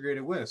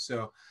integrated with.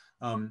 So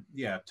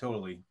yeah,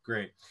 totally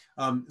great.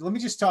 Let me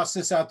just toss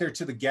this out there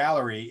to the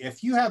gallery.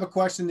 If you have a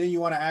question that you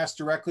want to ask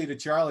directly to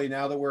Charlie,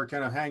 now that we're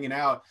kind of hanging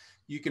out,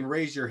 you can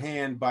raise your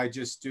hand by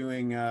just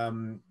doing,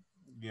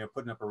 you know,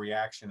 putting up a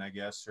reaction, I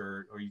guess,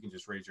 or you can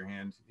just raise your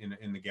hand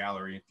in the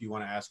gallery if you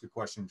want to ask a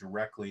question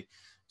directly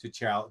to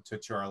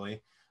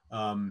Charlie.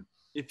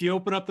 If you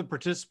open up the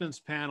participants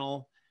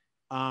panel,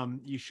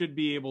 you should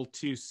be able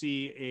to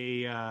see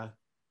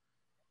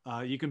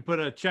you can put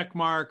a check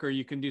mark, or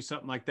you can do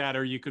something like that,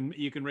 or you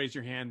can raise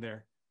your hand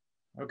there.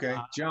 Okay,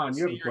 John,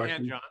 you have a question.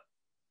 Hand, John.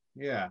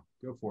 Yeah,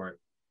 go for it.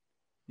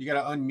 You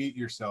got to unmute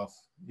yourself.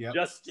 Yeah.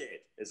 Just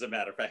did, as a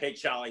matter of fact. Hey,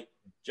 Charlie,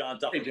 John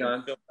Duffy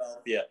from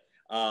Philadelphia.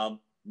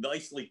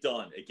 Nicely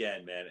done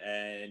again, man.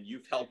 And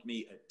you've helped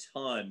me a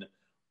ton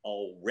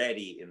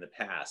already in the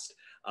past.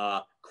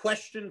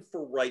 Question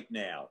for right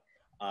now.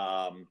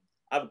 I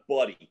have a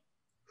buddy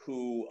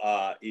who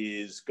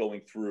is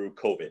going through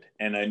COVID,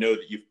 and I know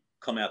that you've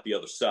come out the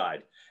other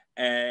side.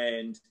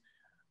 And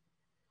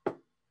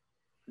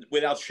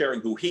without sharing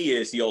who he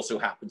is, he also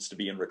happens to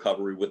be in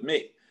recovery with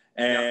me.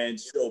 And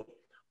so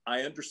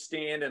I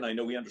understand, and I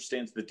know he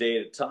understands the day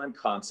at a time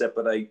concept,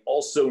 but I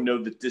also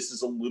know that this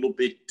is a little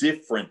bit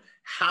different.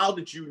 How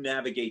did you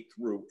navigate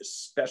through,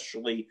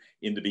 especially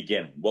in the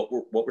beginning? What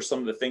were some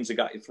of the things that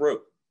got you through?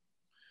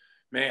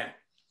 Man,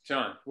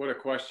 John, what a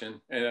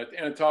question, and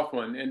a tough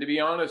one. And to be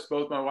honest,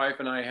 both my wife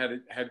and I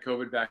had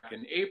COVID back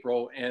in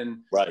April. And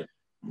right.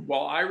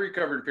 While I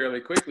recovered fairly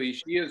quickly,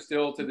 she is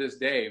still to this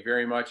day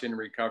very much in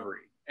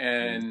recovery.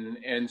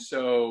 And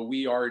so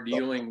we are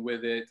dealing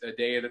with it a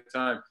day at a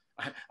time.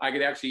 I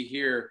could actually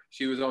hear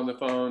she was on the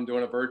phone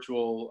doing a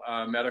virtual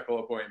medical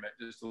appointment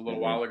just a little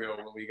while ago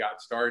when we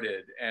got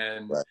started.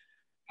 And,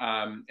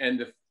 and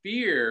the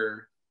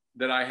fear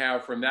that I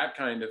have from that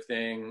kind of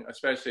thing,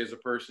 especially as a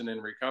person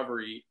in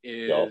recovery,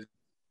 is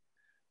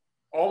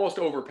almost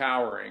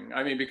overpowering.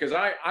 I mean, because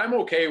I'm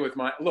okay with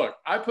look,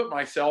 I put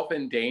myself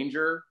in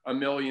danger a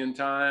million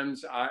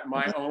times.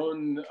 My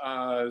own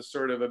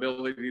sort of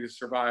ability to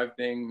survive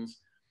things,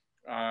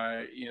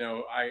 you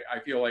know, I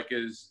feel like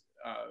is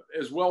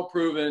well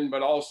proven,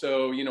 but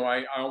also, you know,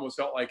 I almost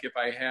felt like if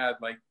I had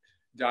like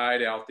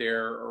died out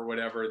there or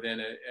whatever,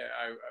 then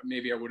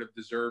maybe I would have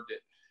deserved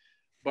it.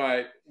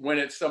 But when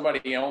it's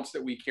somebody else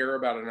that we care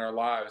about in our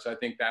lives, I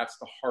think that's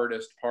the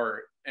hardest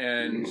part.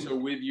 And so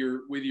with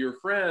your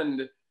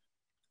friend,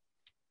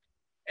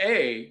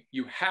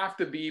 you have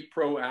to be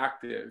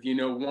proactive. You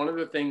know, one of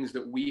the things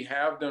that we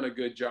have done a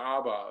good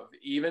job of,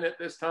 even at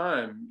this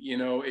time, you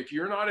know, if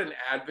you're not an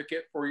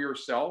advocate for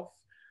yourself,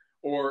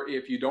 or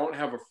if you don't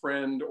have a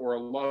friend or a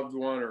loved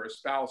one or a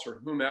spouse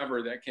or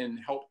whomever that can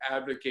help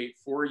advocate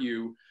for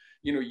you,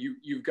 you know,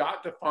 you've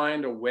got to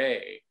find a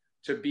way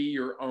to be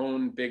your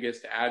own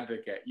biggest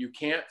advocate. You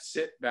can't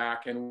sit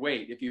back and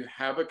wait. If you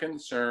have a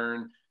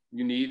concern,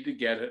 you need to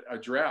get it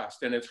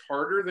addressed. And it's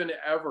harder than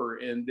ever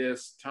in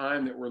this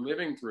time that we're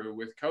living through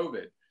with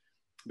COVID,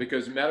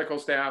 because medical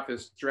staff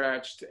is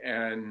stretched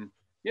and,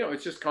 you know,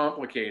 it's just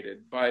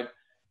complicated. But,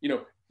 you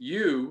know,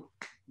 you,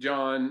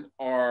 John,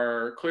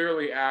 are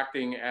clearly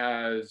acting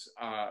as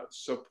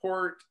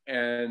support,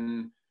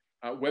 and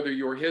whether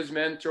you're his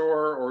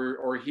mentor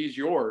or he's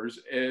yours,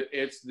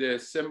 it's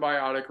this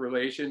symbiotic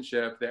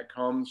relationship that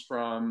comes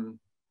from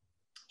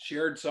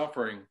shared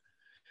suffering.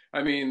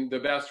 I mean, the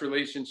best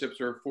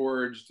relationships are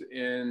forged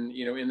in,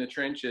 you know, in the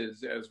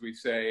trenches, as we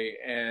say,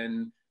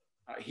 and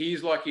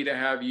he's lucky to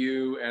have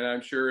you. And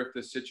I'm sure if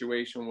the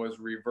situation was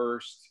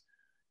reversed,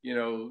 you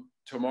know,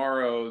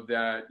 tomorrow,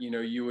 that, you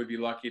know, you would be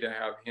lucky to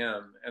have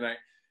him.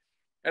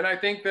 And I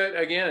think that,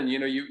 again, you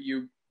know,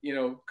 you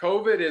know,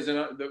 COVID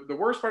isn't the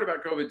worst part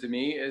about COVID to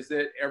me is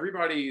that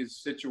everybody's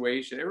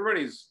situation,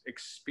 everybody's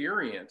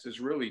experience is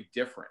really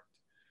different.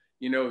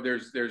 You know,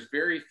 there's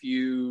very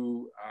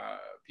few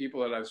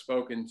people that I've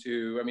spoken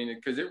to. I mean,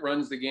 because it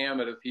runs the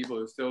gamut of people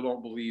who still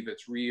don't believe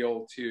it's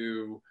real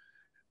to,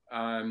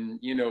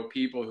 you know,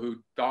 people who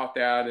thought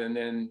that and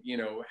then, you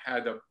know,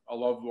 had a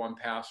loved one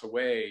pass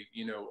away,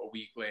 you know, a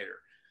week later.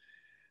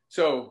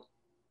 So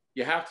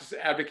you have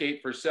to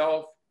advocate for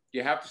self.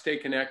 You have to stay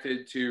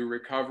connected to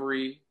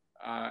recovery.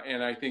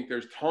 And I think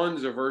there's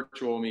tons of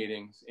virtual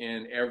meetings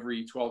in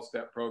every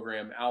 12-step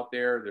program out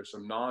there. There's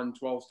some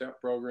non-12-step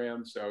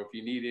programs. So if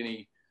you need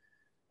any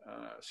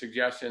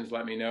suggestions,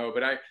 let me know.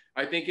 But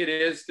I think it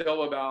is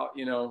still about,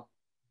 you know,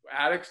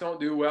 addicts don't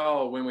do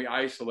well when we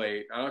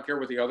isolate. I don't care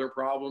what the other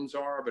problems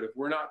are, but if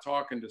we're not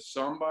talking to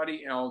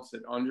somebody else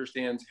that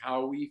understands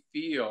how we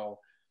feel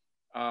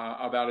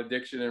about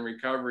addiction and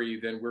recovery,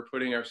 then we're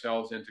putting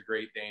ourselves into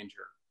great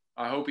danger.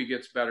 I hope he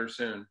gets better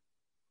soon.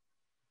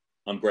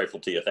 I'm grateful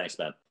to you. Thanks,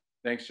 man.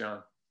 Thanks,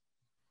 John.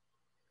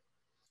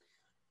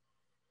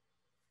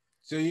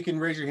 So you can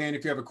raise your hand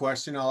if you have a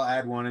question. I'll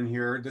add one in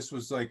here. This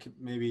was like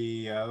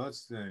maybe,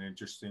 that's an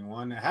interesting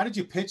one. How did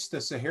you pitch the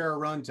Sahara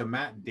Run to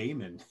Matt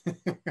Damon?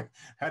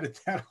 How did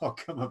that all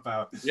come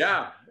about?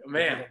 Yeah,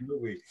 man.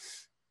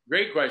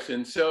 Great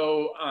question.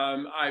 So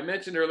I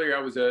mentioned earlier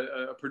I was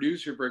a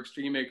producer for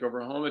Extreme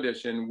Makeover Home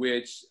Edition,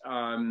 which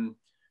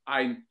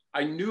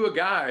I knew a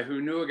guy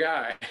who knew a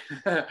guy.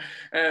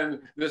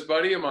 And this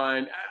buddy of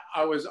mine,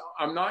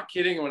 I'm not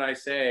kidding when I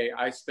say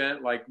I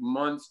spent like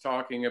months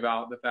talking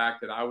about the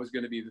fact that I was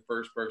going to be the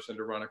first person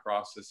to run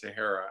across the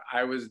Sahara.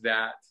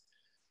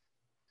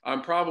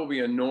 I'm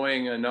probably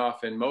annoying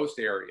enough in most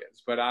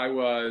areas, but I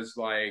was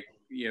like,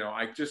 you know,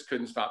 I just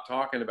couldn't stop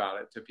talking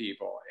about it to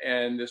people.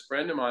 And this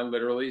friend of mine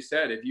literally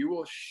said, if you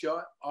will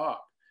shut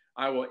up,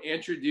 I will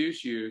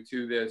introduce you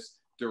to this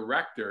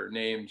director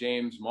named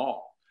James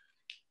Mall.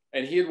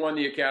 And he had won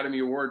the Academy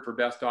Award for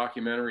Best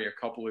Documentary a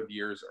couple of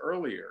years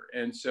earlier.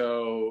 And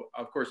so,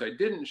 of course, I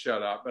didn't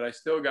shut up, but I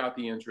still got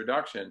the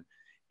introduction.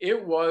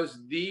 It was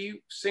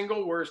the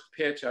single worst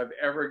pitch I've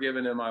ever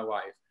given in my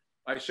life.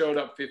 I showed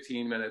up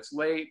 15 minutes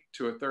late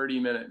to a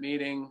 30-minute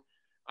meeting.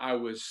 I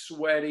was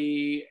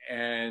sweaty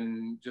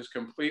and just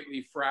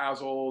completely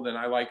frazzled. And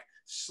I like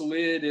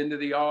slid into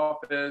the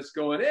office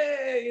going,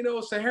 hey, you know,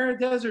 Sahara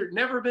Desert,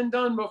 never been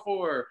done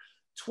before.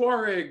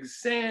 Tuareg,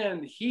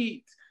 sand,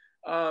 heat.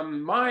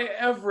 My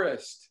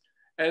Everest.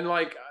 And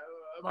like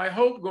my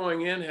hope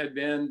going in had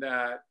been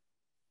that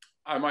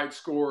I might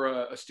score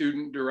a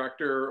student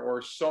director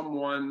or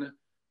someone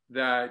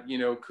that, you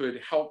know, could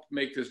help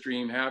make this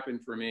dream happen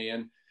for me.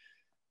 And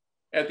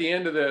at the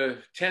end of the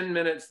 10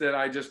 minutes that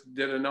I just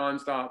did a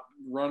nonstop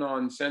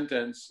run-on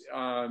sentence,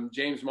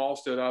 James Mall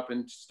stood up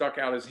and stuck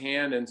out his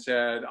hand and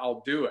said,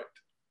 I'll do it.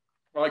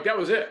 Like, that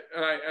was it.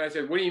 And I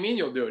said, what do you mean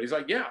you'll do it? He's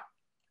like, yeah.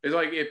 It's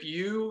like, if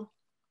you,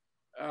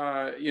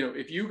 you know,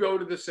 if you go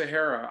to the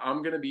Sahara,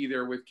 I'm going to be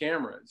there with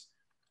cameras.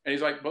 And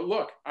he's like, but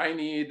look, I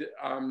need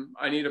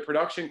a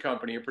production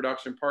company, a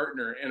production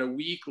partner. And a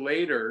week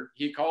later,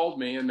 he called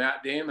me, and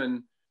Matt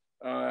Damon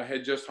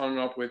had just hung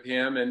up with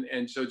him.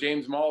 And so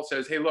James Mall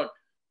says, hey, look,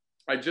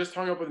 I just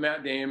hung up with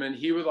Matt Damon.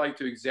 He would like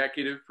to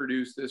executive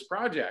produce this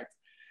project.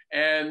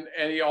 And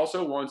he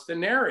also wants to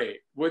narrate.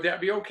 Would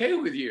that be okay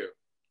with you?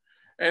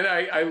 And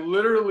I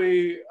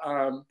literally,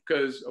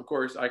 because of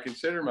course I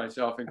consider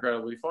myself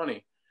incredibly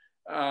funny,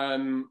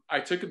 I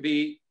took a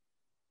beat.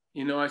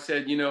 I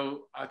said,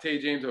 I'll tell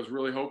you, James, I was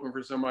really hoping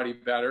for somebody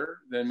better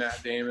than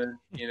Matt Damon,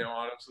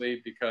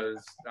 honestly,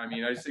 because I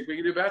just think we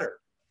can do better.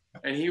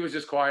 And he was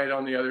just quiet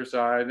on the other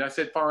side. And I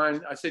said,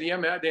 fine. I said, yeah,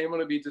 Matt Damon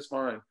will be just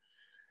fine.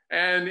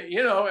 And,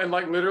 and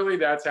like literally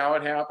that's how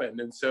it happened.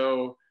 And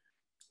so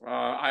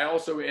I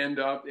also ended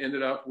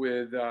up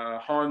with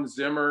Hans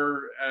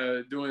Zimmer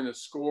doing the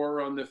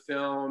score on the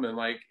film, and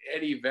like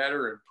Eddie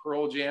Vedder and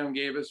Pearl Jam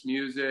gave us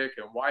music,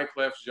 and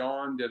Wyclef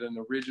Jean did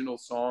an original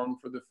song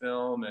for the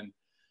film. And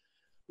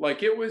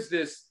like it was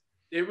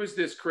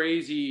this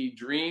crazy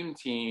dream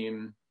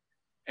team.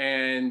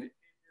 And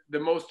the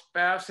most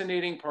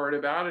fascinating part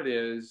about it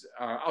is,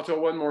 I'll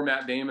tell one more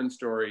Matt Damon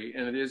story,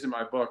 and it is in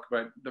my book,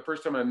 but the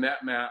first time I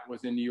met Matt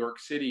was in New York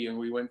City, and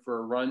we went for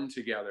a run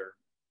together.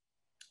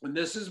 And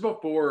this is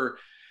before,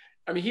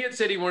 he had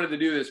said he wanted to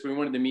do this, but he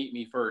wanted to meet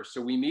me first.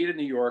 So we meet in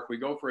New York, we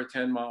go for a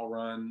 10-mile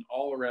run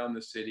all around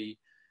the city,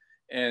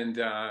 and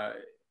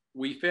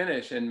we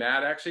finish, and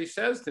Matt actually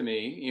says to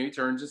me, he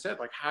turns and said,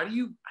 like, how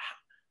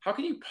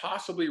can you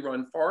possibly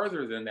run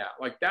farther than that?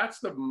 Like, that's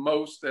the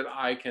most that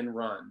I can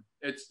run.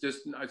 It's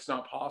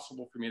not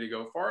possible for me to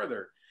go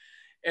farther.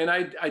 And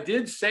I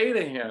did say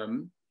to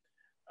him,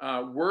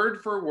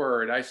 word for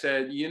word, I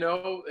said,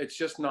 it's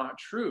just not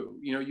true.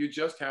 You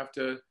just have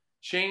to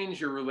change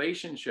your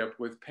relationship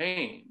with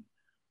pain.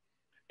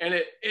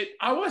 And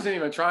I wasn't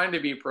even trying to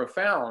be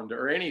profound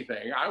or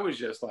anything. I was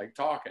just like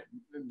talking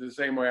the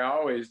same way I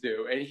always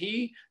do. And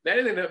that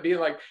ended up being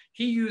like,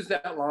 he used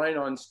that line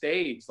on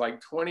stage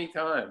like 20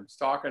 times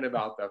talking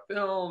about the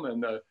film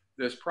and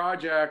this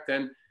project.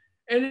 And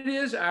it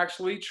is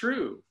actually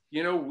true.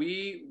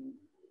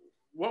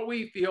 What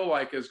we feel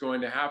like is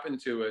going to happen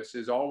to us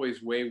is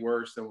always way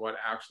worse than what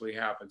actually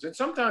happens. And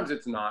sometimes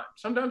it's not.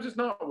 Sometimes it's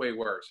not way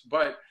worse.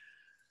 But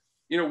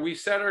we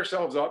set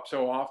ourselves up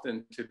so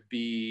often to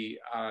be,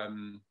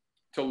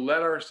 to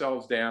let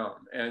ourselves down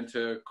and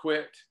to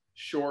quit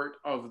short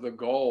of the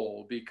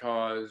goal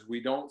because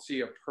we don't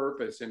see a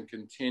purpose in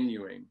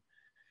continuing.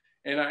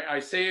 And I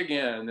say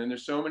again, and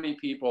there's so many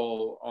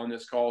people on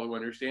this call who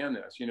understand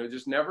this,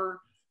 just never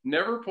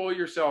pull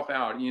yourself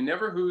out. You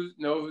never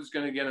know who's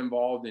going to get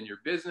involved in your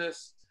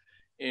business,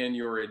 in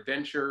your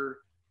adventure.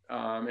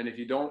 And if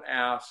you don't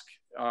ask,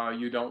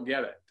 you don't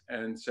get it.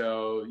 And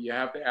so you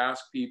have to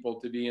ask people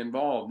to be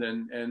involved,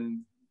 and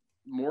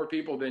more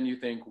people than you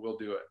think will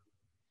do it.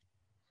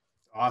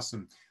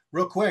 Awesome.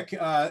 Real quick,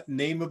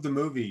 name of the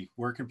movie.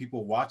 Where can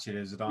people watch it?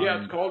 Is it on?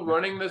 Yeah, it's called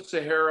Running the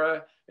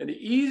Sahara. And the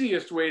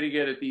easiest way to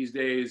get it these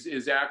days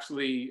is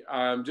actually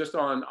just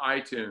on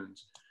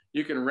iTunes.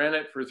 You can rent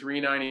it for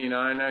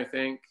 $3.99, I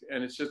think.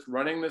 And it's just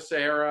Running the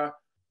Sahara,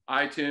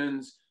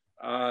 iTunes.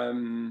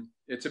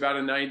 It's about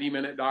a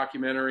 90-minute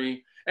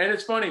documentary. And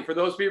it's funny, for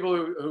those people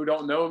who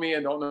don't know me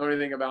and don't know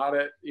anything about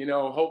it,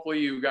 hopefully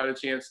you got a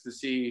chance to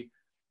see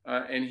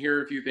and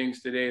hear a few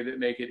things today that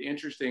make it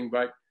interesting.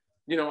 But,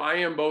 I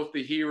am both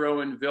the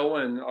hero and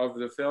villain of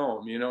the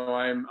film.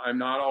 I'm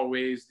not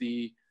always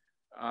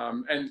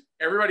and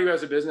everybody who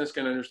has a business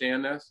can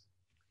understand this.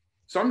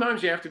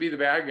 Sometimes you have to be the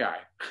bad guy.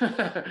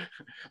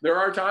 There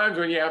are times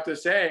when you have to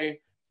say,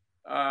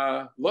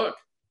 look,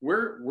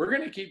 we're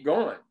going to keep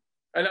going.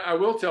 And I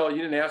will tell you,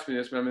 didn't ask me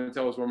this, but I'm going to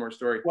tell us one more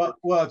story. Well,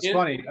 it's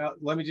funny.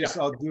 Let me just,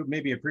 I'll do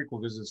maybe a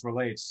prequel because this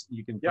relates.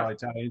 You can probably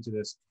tie into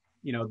this.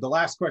 The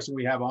last question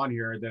we have on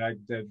here that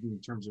in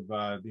terms of,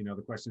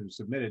 the questions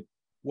submitted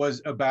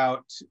was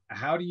about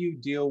how do you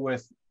deal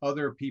with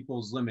other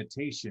people's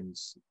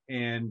limitations?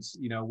 And,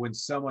 when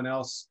someone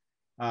else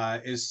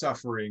is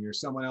suffering, or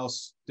someone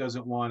else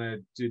doesn't want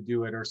to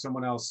do it, or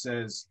someone else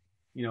says,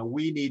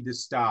 we need to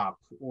stop,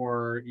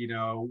 or,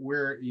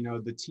 we're,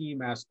 the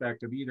team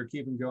aspect of either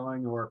keeping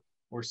going or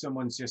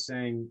someone's just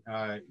saying,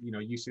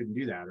 you shouldn't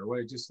do that, or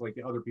what, just like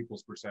other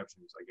people's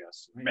perceptions, I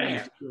guess.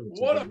 Man,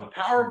 what a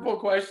powerful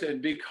question,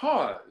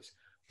 because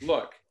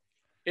look,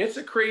 it's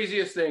the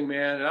craziest thing,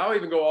 man. And I'll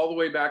even go all the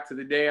way back to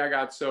the day I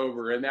got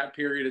sober. In that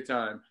period of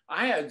time,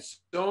 I had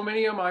so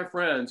many of my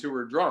friends who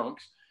were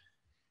drunks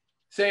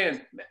saying,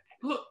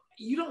 look,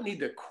 you don't need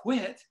to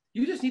quit.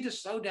 You just need to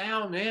slow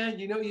down, man.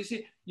 You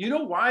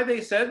know why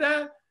they said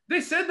that?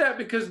 They said that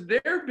because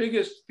their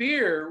biggest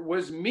fear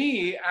was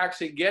me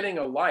actually getting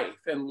a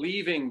life and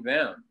leaving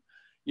them.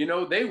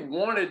 They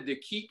wanted to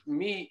keep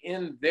me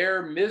in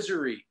their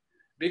misery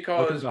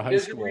because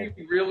misery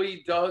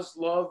really does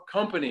love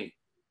company.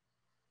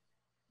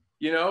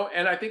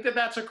 And I think that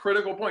that's a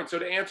critical point. So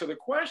to answer the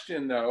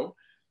question, though,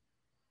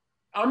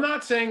 I'm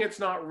not saying it's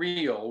not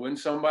real when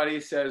somebody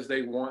says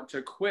they want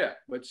to quit,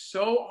 but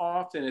so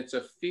often it's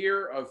a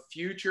fear of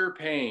future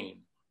pain,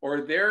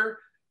 or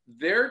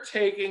they're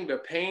taking the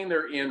pain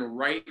they're in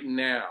right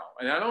now.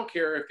 And I don't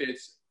care if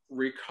it's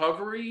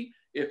recovery,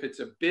 if it's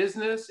a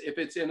business, if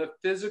it's in a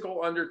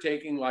physical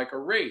undertaking like a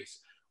race.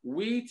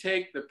 We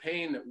take the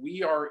pain that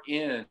we are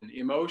in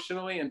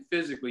emotionally and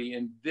physically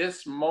in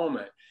this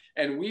moment,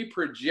 and we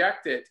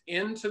project it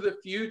into the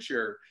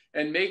future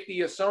and make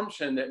the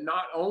assumption that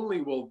not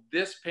only will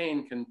this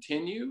pain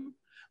continue,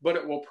 but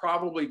it will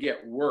probably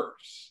get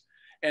worse.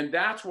 And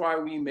that's why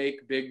we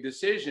make big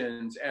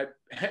decisions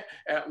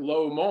at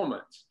low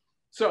moments.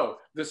 So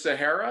the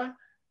Sahara,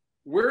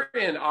 we're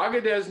in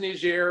Agadez,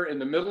 Niger, in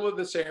the middle of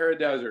the Sahara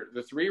Desert,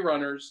 the 3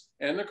 runners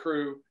and the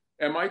crew,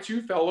 and my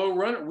 2 fellow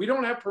runners. We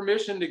don't have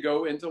permission to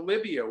go into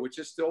Libya, which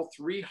is still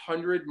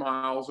 300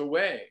 miles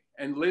away.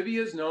 And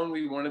Libya's known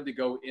we wanted to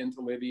go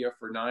into Libya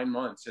for 9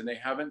 months, and they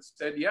haven't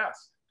said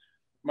yes.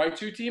 My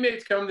 2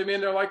 teammates come to me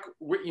and they're like,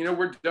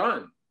 we're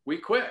done. We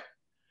quit.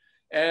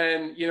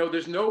 And,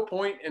 there's no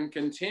point in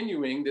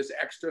continuing this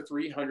extra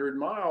 300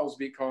 miles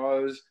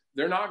because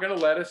they're not going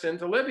to let us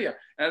into Libya.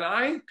 And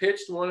I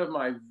pitched one of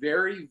my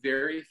very,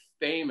 very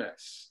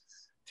famous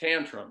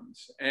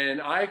tantrums,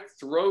 and I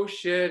throw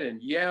shit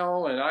and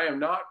yell, and I am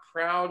not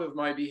proud of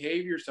my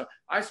behavior. So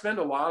I spend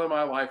a lot of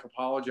my life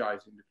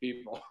apologizing to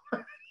people.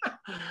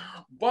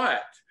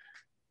 But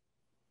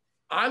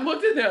I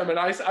looked at them and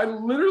I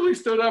literally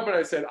stood up and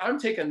I said, I'm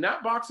taking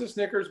that box of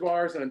Snickers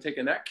bars and I'm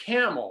taking that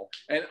Camel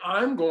and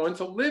I'm going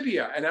to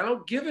Libya, and I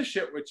don't give a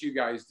shit what you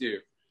guys do.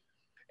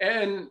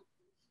 And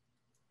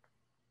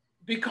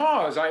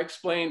because I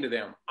explained to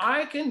them,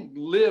 I can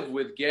live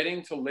with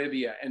getting to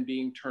Libya and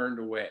being turned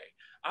away.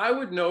 I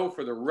would know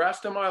for the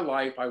rest of my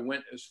life I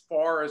went as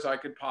far as I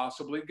could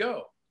possibly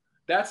go.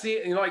 That's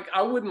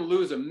I wouldn't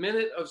lose a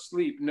minute of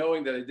sleep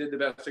knowing that I did the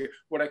best I could.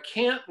 What I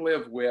can't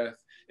live with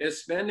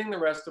is spending the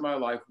rest of my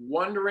life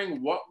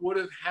wondering what would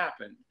have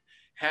happened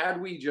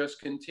had we just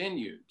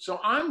continued. So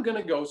I'm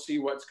going to go see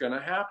what's going to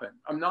happen.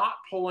 I'm not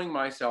pulling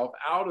myself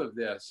out of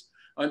this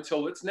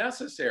until it's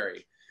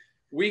necessary.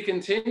 We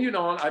continued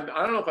on. I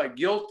don't know if I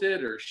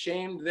guilted or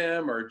shamed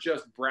them or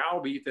just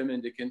browbeat them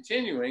into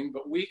continuing,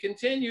 but we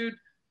continued.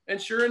 And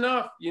sure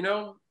enough,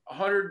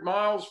 100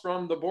 miles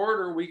from the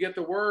border, we get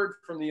the word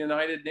from the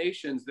United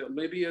Nations that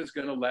Libya is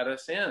going to let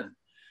us in.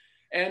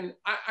 And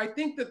I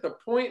think that the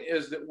point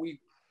is that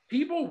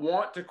people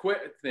want to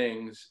quit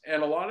things,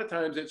 and a lot of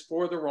times it's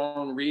for the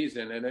wrong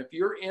reason. And if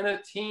you're in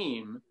a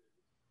team,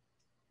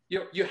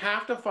 you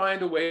have to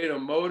find a way to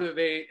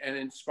motivate and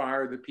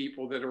inspire the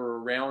people that are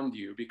around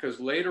you,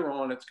 because later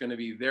on it's going to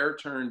be their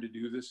turn to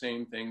do the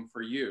same thing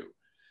for you.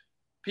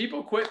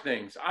 People quit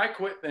things. I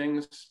quit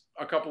things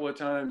a couple of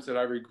times that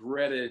I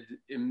regretted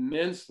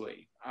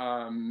immensely.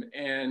 And,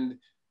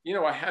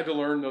 I had to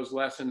learn those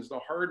lessons the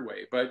hard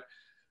way. But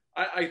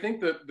I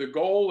think that the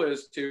goal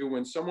is to,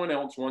 when someone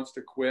else wants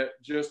to quit,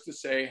 just to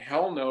say,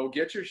 hell no,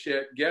 get your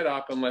shit, get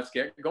up, and let's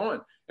get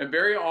going. And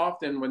very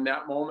often when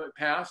that moment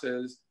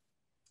passes,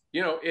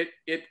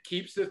 it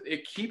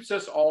keeps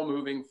us all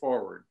moving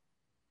forward.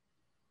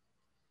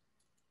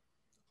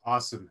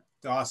 Awesome.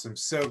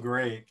 So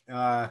great.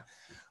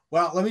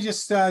 Well, let me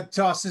just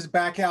toss this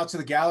back out to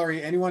the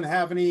gallery. Anyone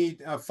have any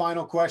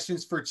final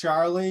questions for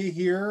Charlie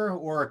here,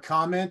 or a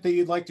comment that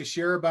you'd like to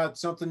share about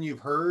something you've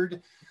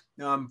heard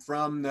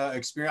from the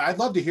experience? I'd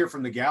love to hear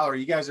from the gallery.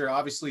 You guys are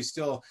obviously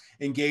still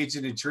engaged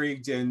and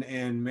intrigued,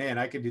 and man,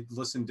 I could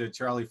listen to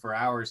Charlie for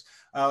hours.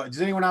 Does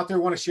anyone out there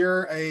want to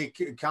share a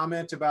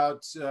comment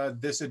about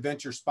this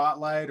adventure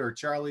spotlight or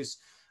Charlie's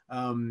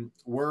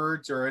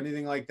words or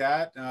anything like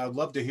that? I'd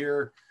love to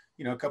hear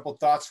a couple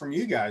thoughts from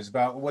you guys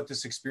about what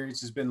this experience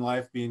has been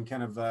like, being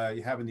kind of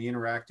having the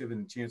interactive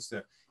and chance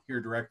to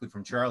hear directly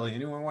from Charlie.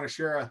 Anyone want to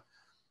share a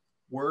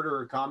word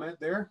or a comment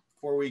there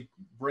before we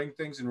bring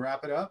things and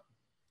wrap it up?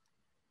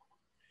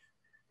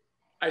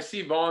 I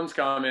see Vaughn's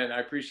comment.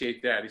 I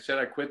appreciate that. He said,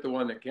 I quit the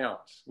one that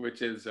counts,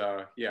 which is,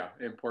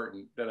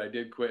 important that I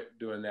did quit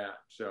doing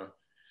that. So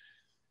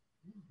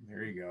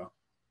there you go.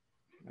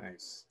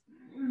 Nice.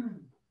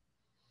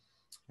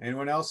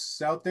 Anyone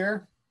else out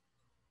there?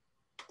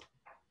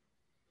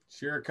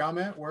 Share a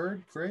comment,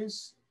 word,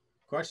 phrase,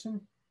 question?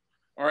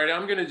 All right,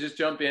 I'm going to just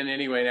jump in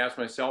anyway and ask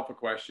myself a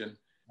question.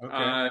 Okay.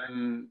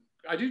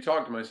 I do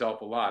talk to myself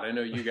a lot. I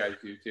know you guys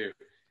do too.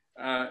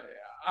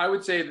 I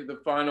would say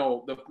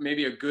that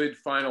maybe a good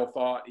final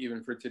thought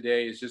even for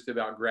today is just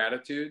about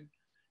gratitude.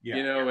 Yeah.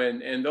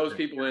 And those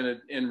people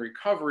in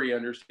recovery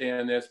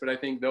understand this, but I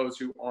think those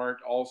who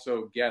aren't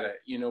also get it.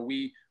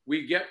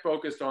 We get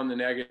focused on the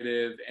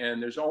negative,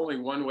 and there's only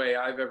one way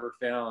I've ever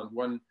found,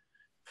 one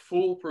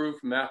foolproof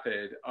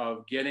method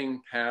of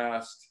getting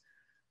past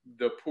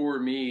the poor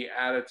me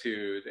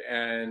attitude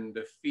and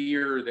the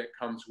fear that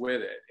comes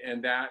with it.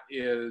 And that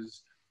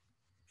is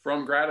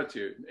from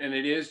gratitude. And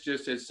it is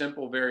just as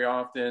simple very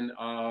often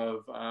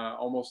of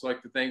almost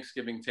like the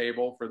Thanksgiving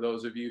table, for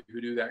those of you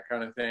who do that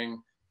kind of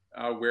thing,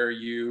 where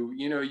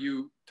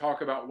you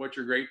talk about what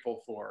you're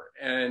grateful for.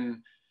 And,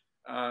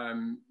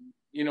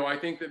 I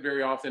think that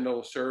very often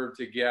it'll serve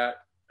to get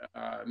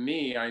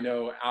me, I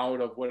know, out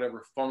of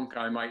whatever funk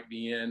I might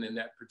be in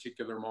that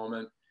particular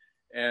moment.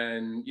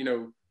 And,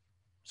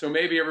 So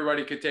maybe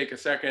everybody could take a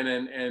second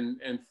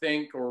and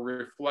think or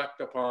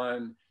reflect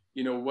upon,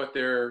 you know, what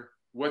they're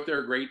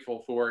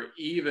grateful for,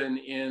 even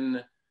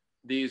in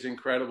these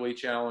incredibly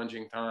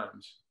challenging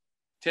times.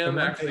 Tim,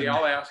 actually,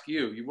 I'll ask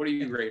you, what are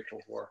you grateful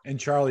for? And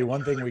Charlie,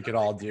 one thing we could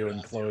all do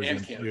in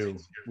closing too,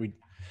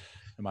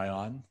 am I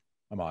on?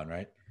 I'm on,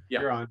 right?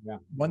 Yeah. You're on. Yeah.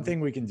 One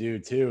thing we can do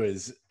too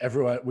is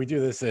we do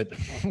this at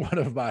one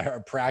of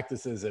our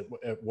practices at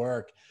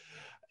work.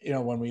 You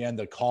know, when we end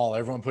a call,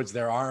 everyone puts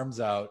their arms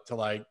out to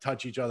like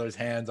touch each other's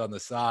hands on the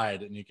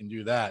side, and you can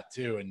do that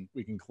too. And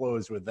we can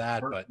close with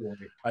that. But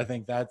I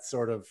think that's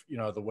sort of, you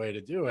know, the way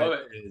to do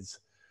it is,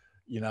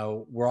 you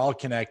know, we're all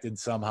connected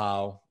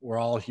somehow. We're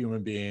all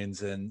human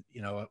beings, and,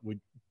 you know,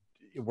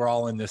 we're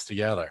all in this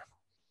together.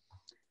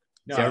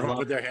 No, so everyone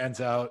put their hands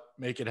out,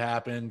 make it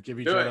happen, give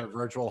each other a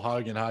virtual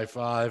hug and high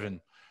five, and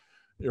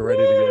you're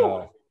ready to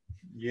go.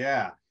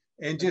 Yeah.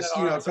 And just,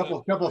 you know, a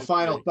couple of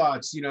final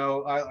thoughts, you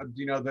know,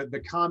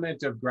 the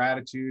comment of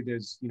gratitude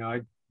is, you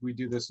know, we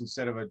do this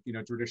instead of a, you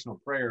know,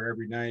 traditional prayer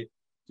every night,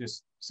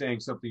 just saying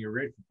something you're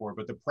grateful for.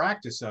 But the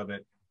practice of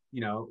it,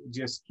 you know,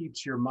 just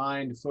keeps your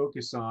mind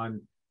focused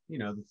on, you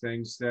know, the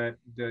things that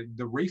the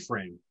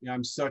reframe. You know,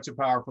 I'm such a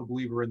powerful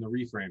believer in the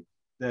reframe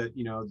that,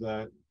 you know,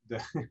 the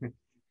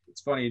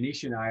it's funny,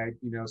 Anisha and I,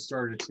 you know,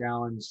 started a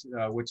challenge,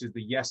 which is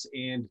the yes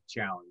and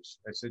challenge.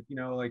 I said, you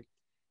know, like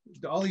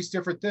all these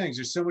different things,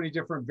 there's so many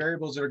different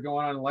variables that are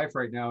going on in life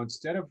right now.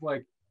 Instead of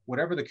like,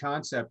 whatever the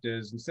concept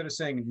is, instead of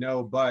saying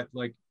no, but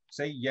like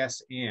say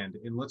yes and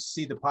let's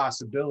see the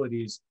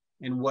possibilities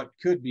and what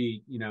could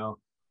be, you know,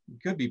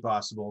 could be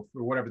possible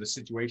for whatever the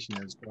situation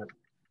is. But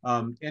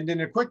and then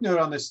a quick note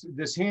on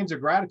this Hands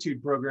of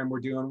Gratitude program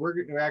we're doing.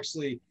 We're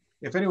actually,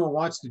 if anyone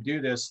wants to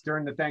do this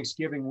during the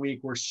Thanksgiving week,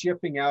 we're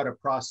shipping out a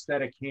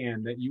prosthetic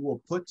hand that you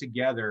will put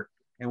together,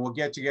 and we'll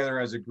get together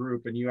as a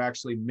group, and you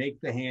actually make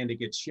the hand. It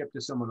gets shipped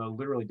to someone that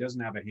literally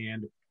doesn't have a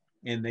hand,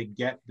 and they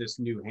get this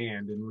new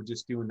hand. And we're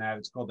just doing that.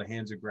 It's called the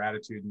Hands of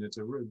Gratitude, and it's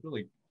a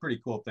really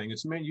pretty cool thing.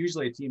 It's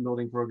usually a team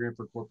building program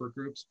for corporate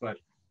groups, but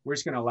we're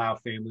just going to allow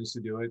families to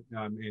do it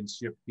and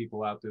ship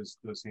people out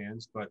those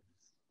hands. But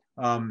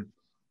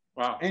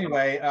wow.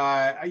 Anyway,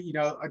 you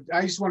know,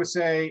 I just want to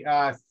say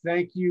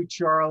thank you,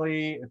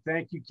 Charlie.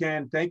 Thank you,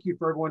 Ken. Thank you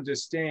for everyone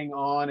just staying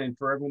on and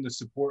for everyone that's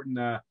supporting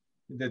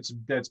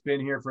that's been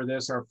here for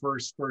this, our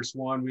first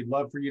one. We'd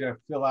love for you to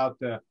fill out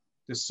the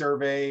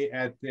survey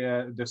at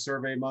the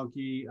Survey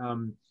Monkey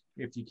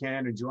if you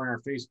can, and join our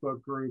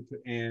Facebook group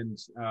and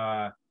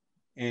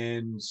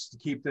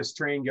keep this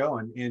train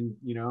going, and,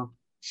 you know,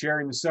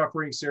 sharing the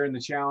suffering, sharing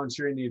the challenge,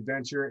 sharing the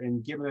adventure,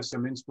 and giving us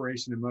some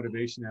inspiration and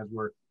motivation as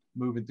we're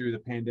moving through the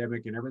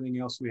pandemic and everything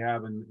else we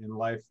have in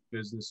life,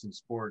 business, and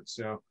sports.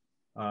 So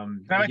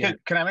can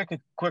I make a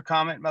quick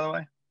comment, by the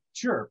way?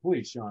 Sure,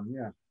 please, Sean.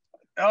 Yeah.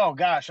 Oh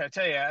gosh, I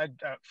tell you, a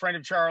friend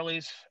of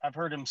Charlie's, I've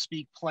heard him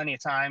speak plenty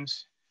of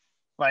times,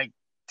 like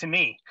to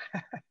me.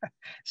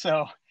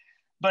 So,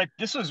 but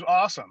this was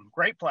awesome.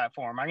 Great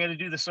platform. I'm going to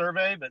do the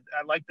survey, but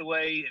I like the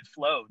way it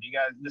flowed. You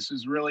guys, this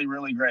was really,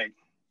 really great.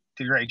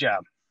 Did a great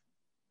job.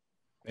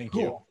 Thank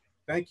you. You.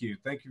 Thank you.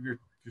 Thank you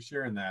for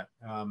sharing that.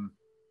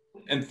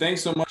 And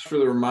thanks so much for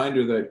the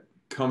reminder that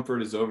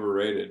comfort is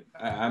overrated.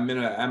 I'm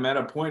at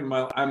a point in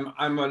my,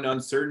 I'm an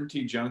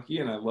uncertainty junkie,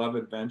 and I love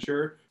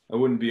adventure. I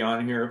wouldn't be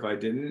on here if I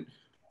didn't,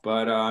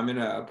 but I'm in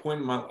a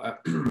point in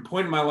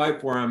my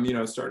life where I'm, you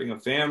know, starting a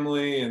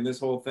family and this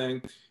whole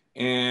thing.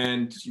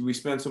 And we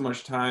spend so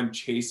much time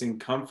chasing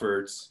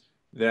comforts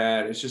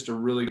that it's just a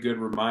really good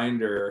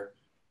reminder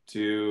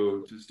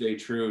to stay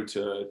true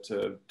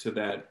to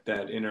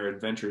that inner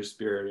adventure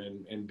spirit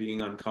and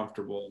being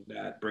uncomfortable, and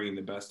that bringing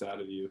the best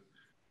out of you.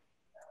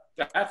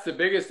 That's the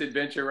biggest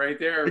adventure right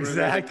there.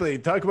 Exactly.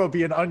 Talk about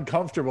being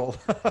uncomfortable.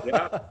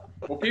 Yeah.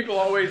 Well, people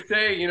always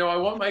say, you know, I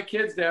want my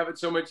kids to have it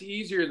so much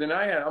easier than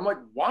I had. I'm like,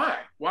 why?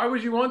 Why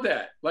would you want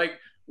that? Like,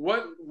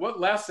 what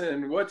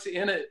lesson, what's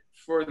in it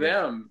for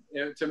them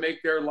to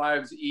make their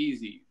lives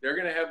easy? They're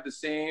going to have the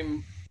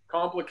same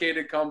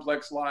complicated,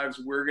 complex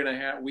lives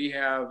we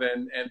have,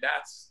 and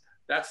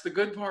that's the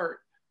good part.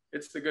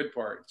 It's the good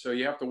part. So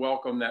you have to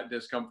welcome that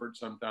discomfort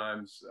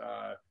sometimes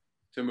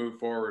to move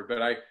forward.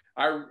 But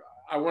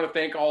I want to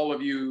thank all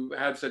of you who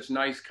had such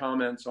nice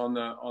comments on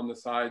the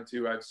side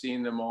too. I've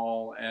seen them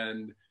all,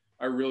 and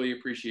I really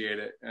appreciate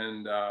it.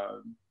 And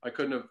I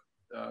couldn't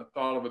have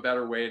thought of a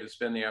better way to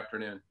spend the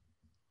afternoon.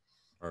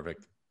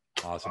 Perfect.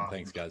 Awesome.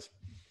 Thanks, guys.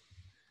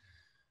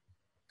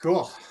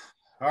 Cool.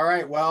 All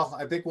right. Well,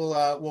 I think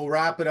we'll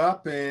wrap it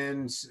up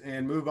and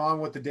move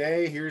on with the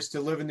day. Here's to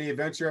living the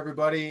adventure,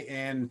 everybody.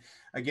 And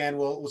again,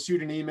 we'll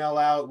shoot an email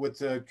out with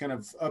the kind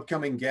of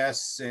upcoming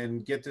guests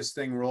and get this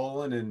thing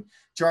rolling and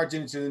charge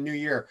into the new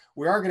year.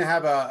 We are going to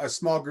have a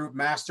small group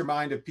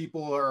mastermind. If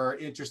people are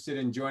interested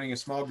in joining a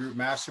small group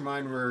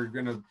mastermind, we're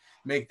going to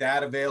make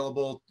that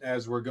available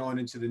as we're going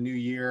into the new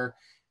year.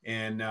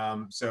 And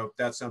so if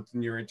that's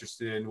something you're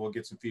interested in, we'll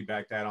get some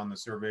feedback that on the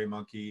Survey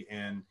Monkey.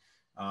 And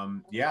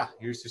yeah,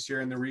 here's to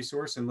sharing the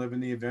resource and living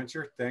the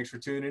adventure. Thanks for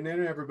tuning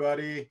in,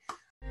 everybody.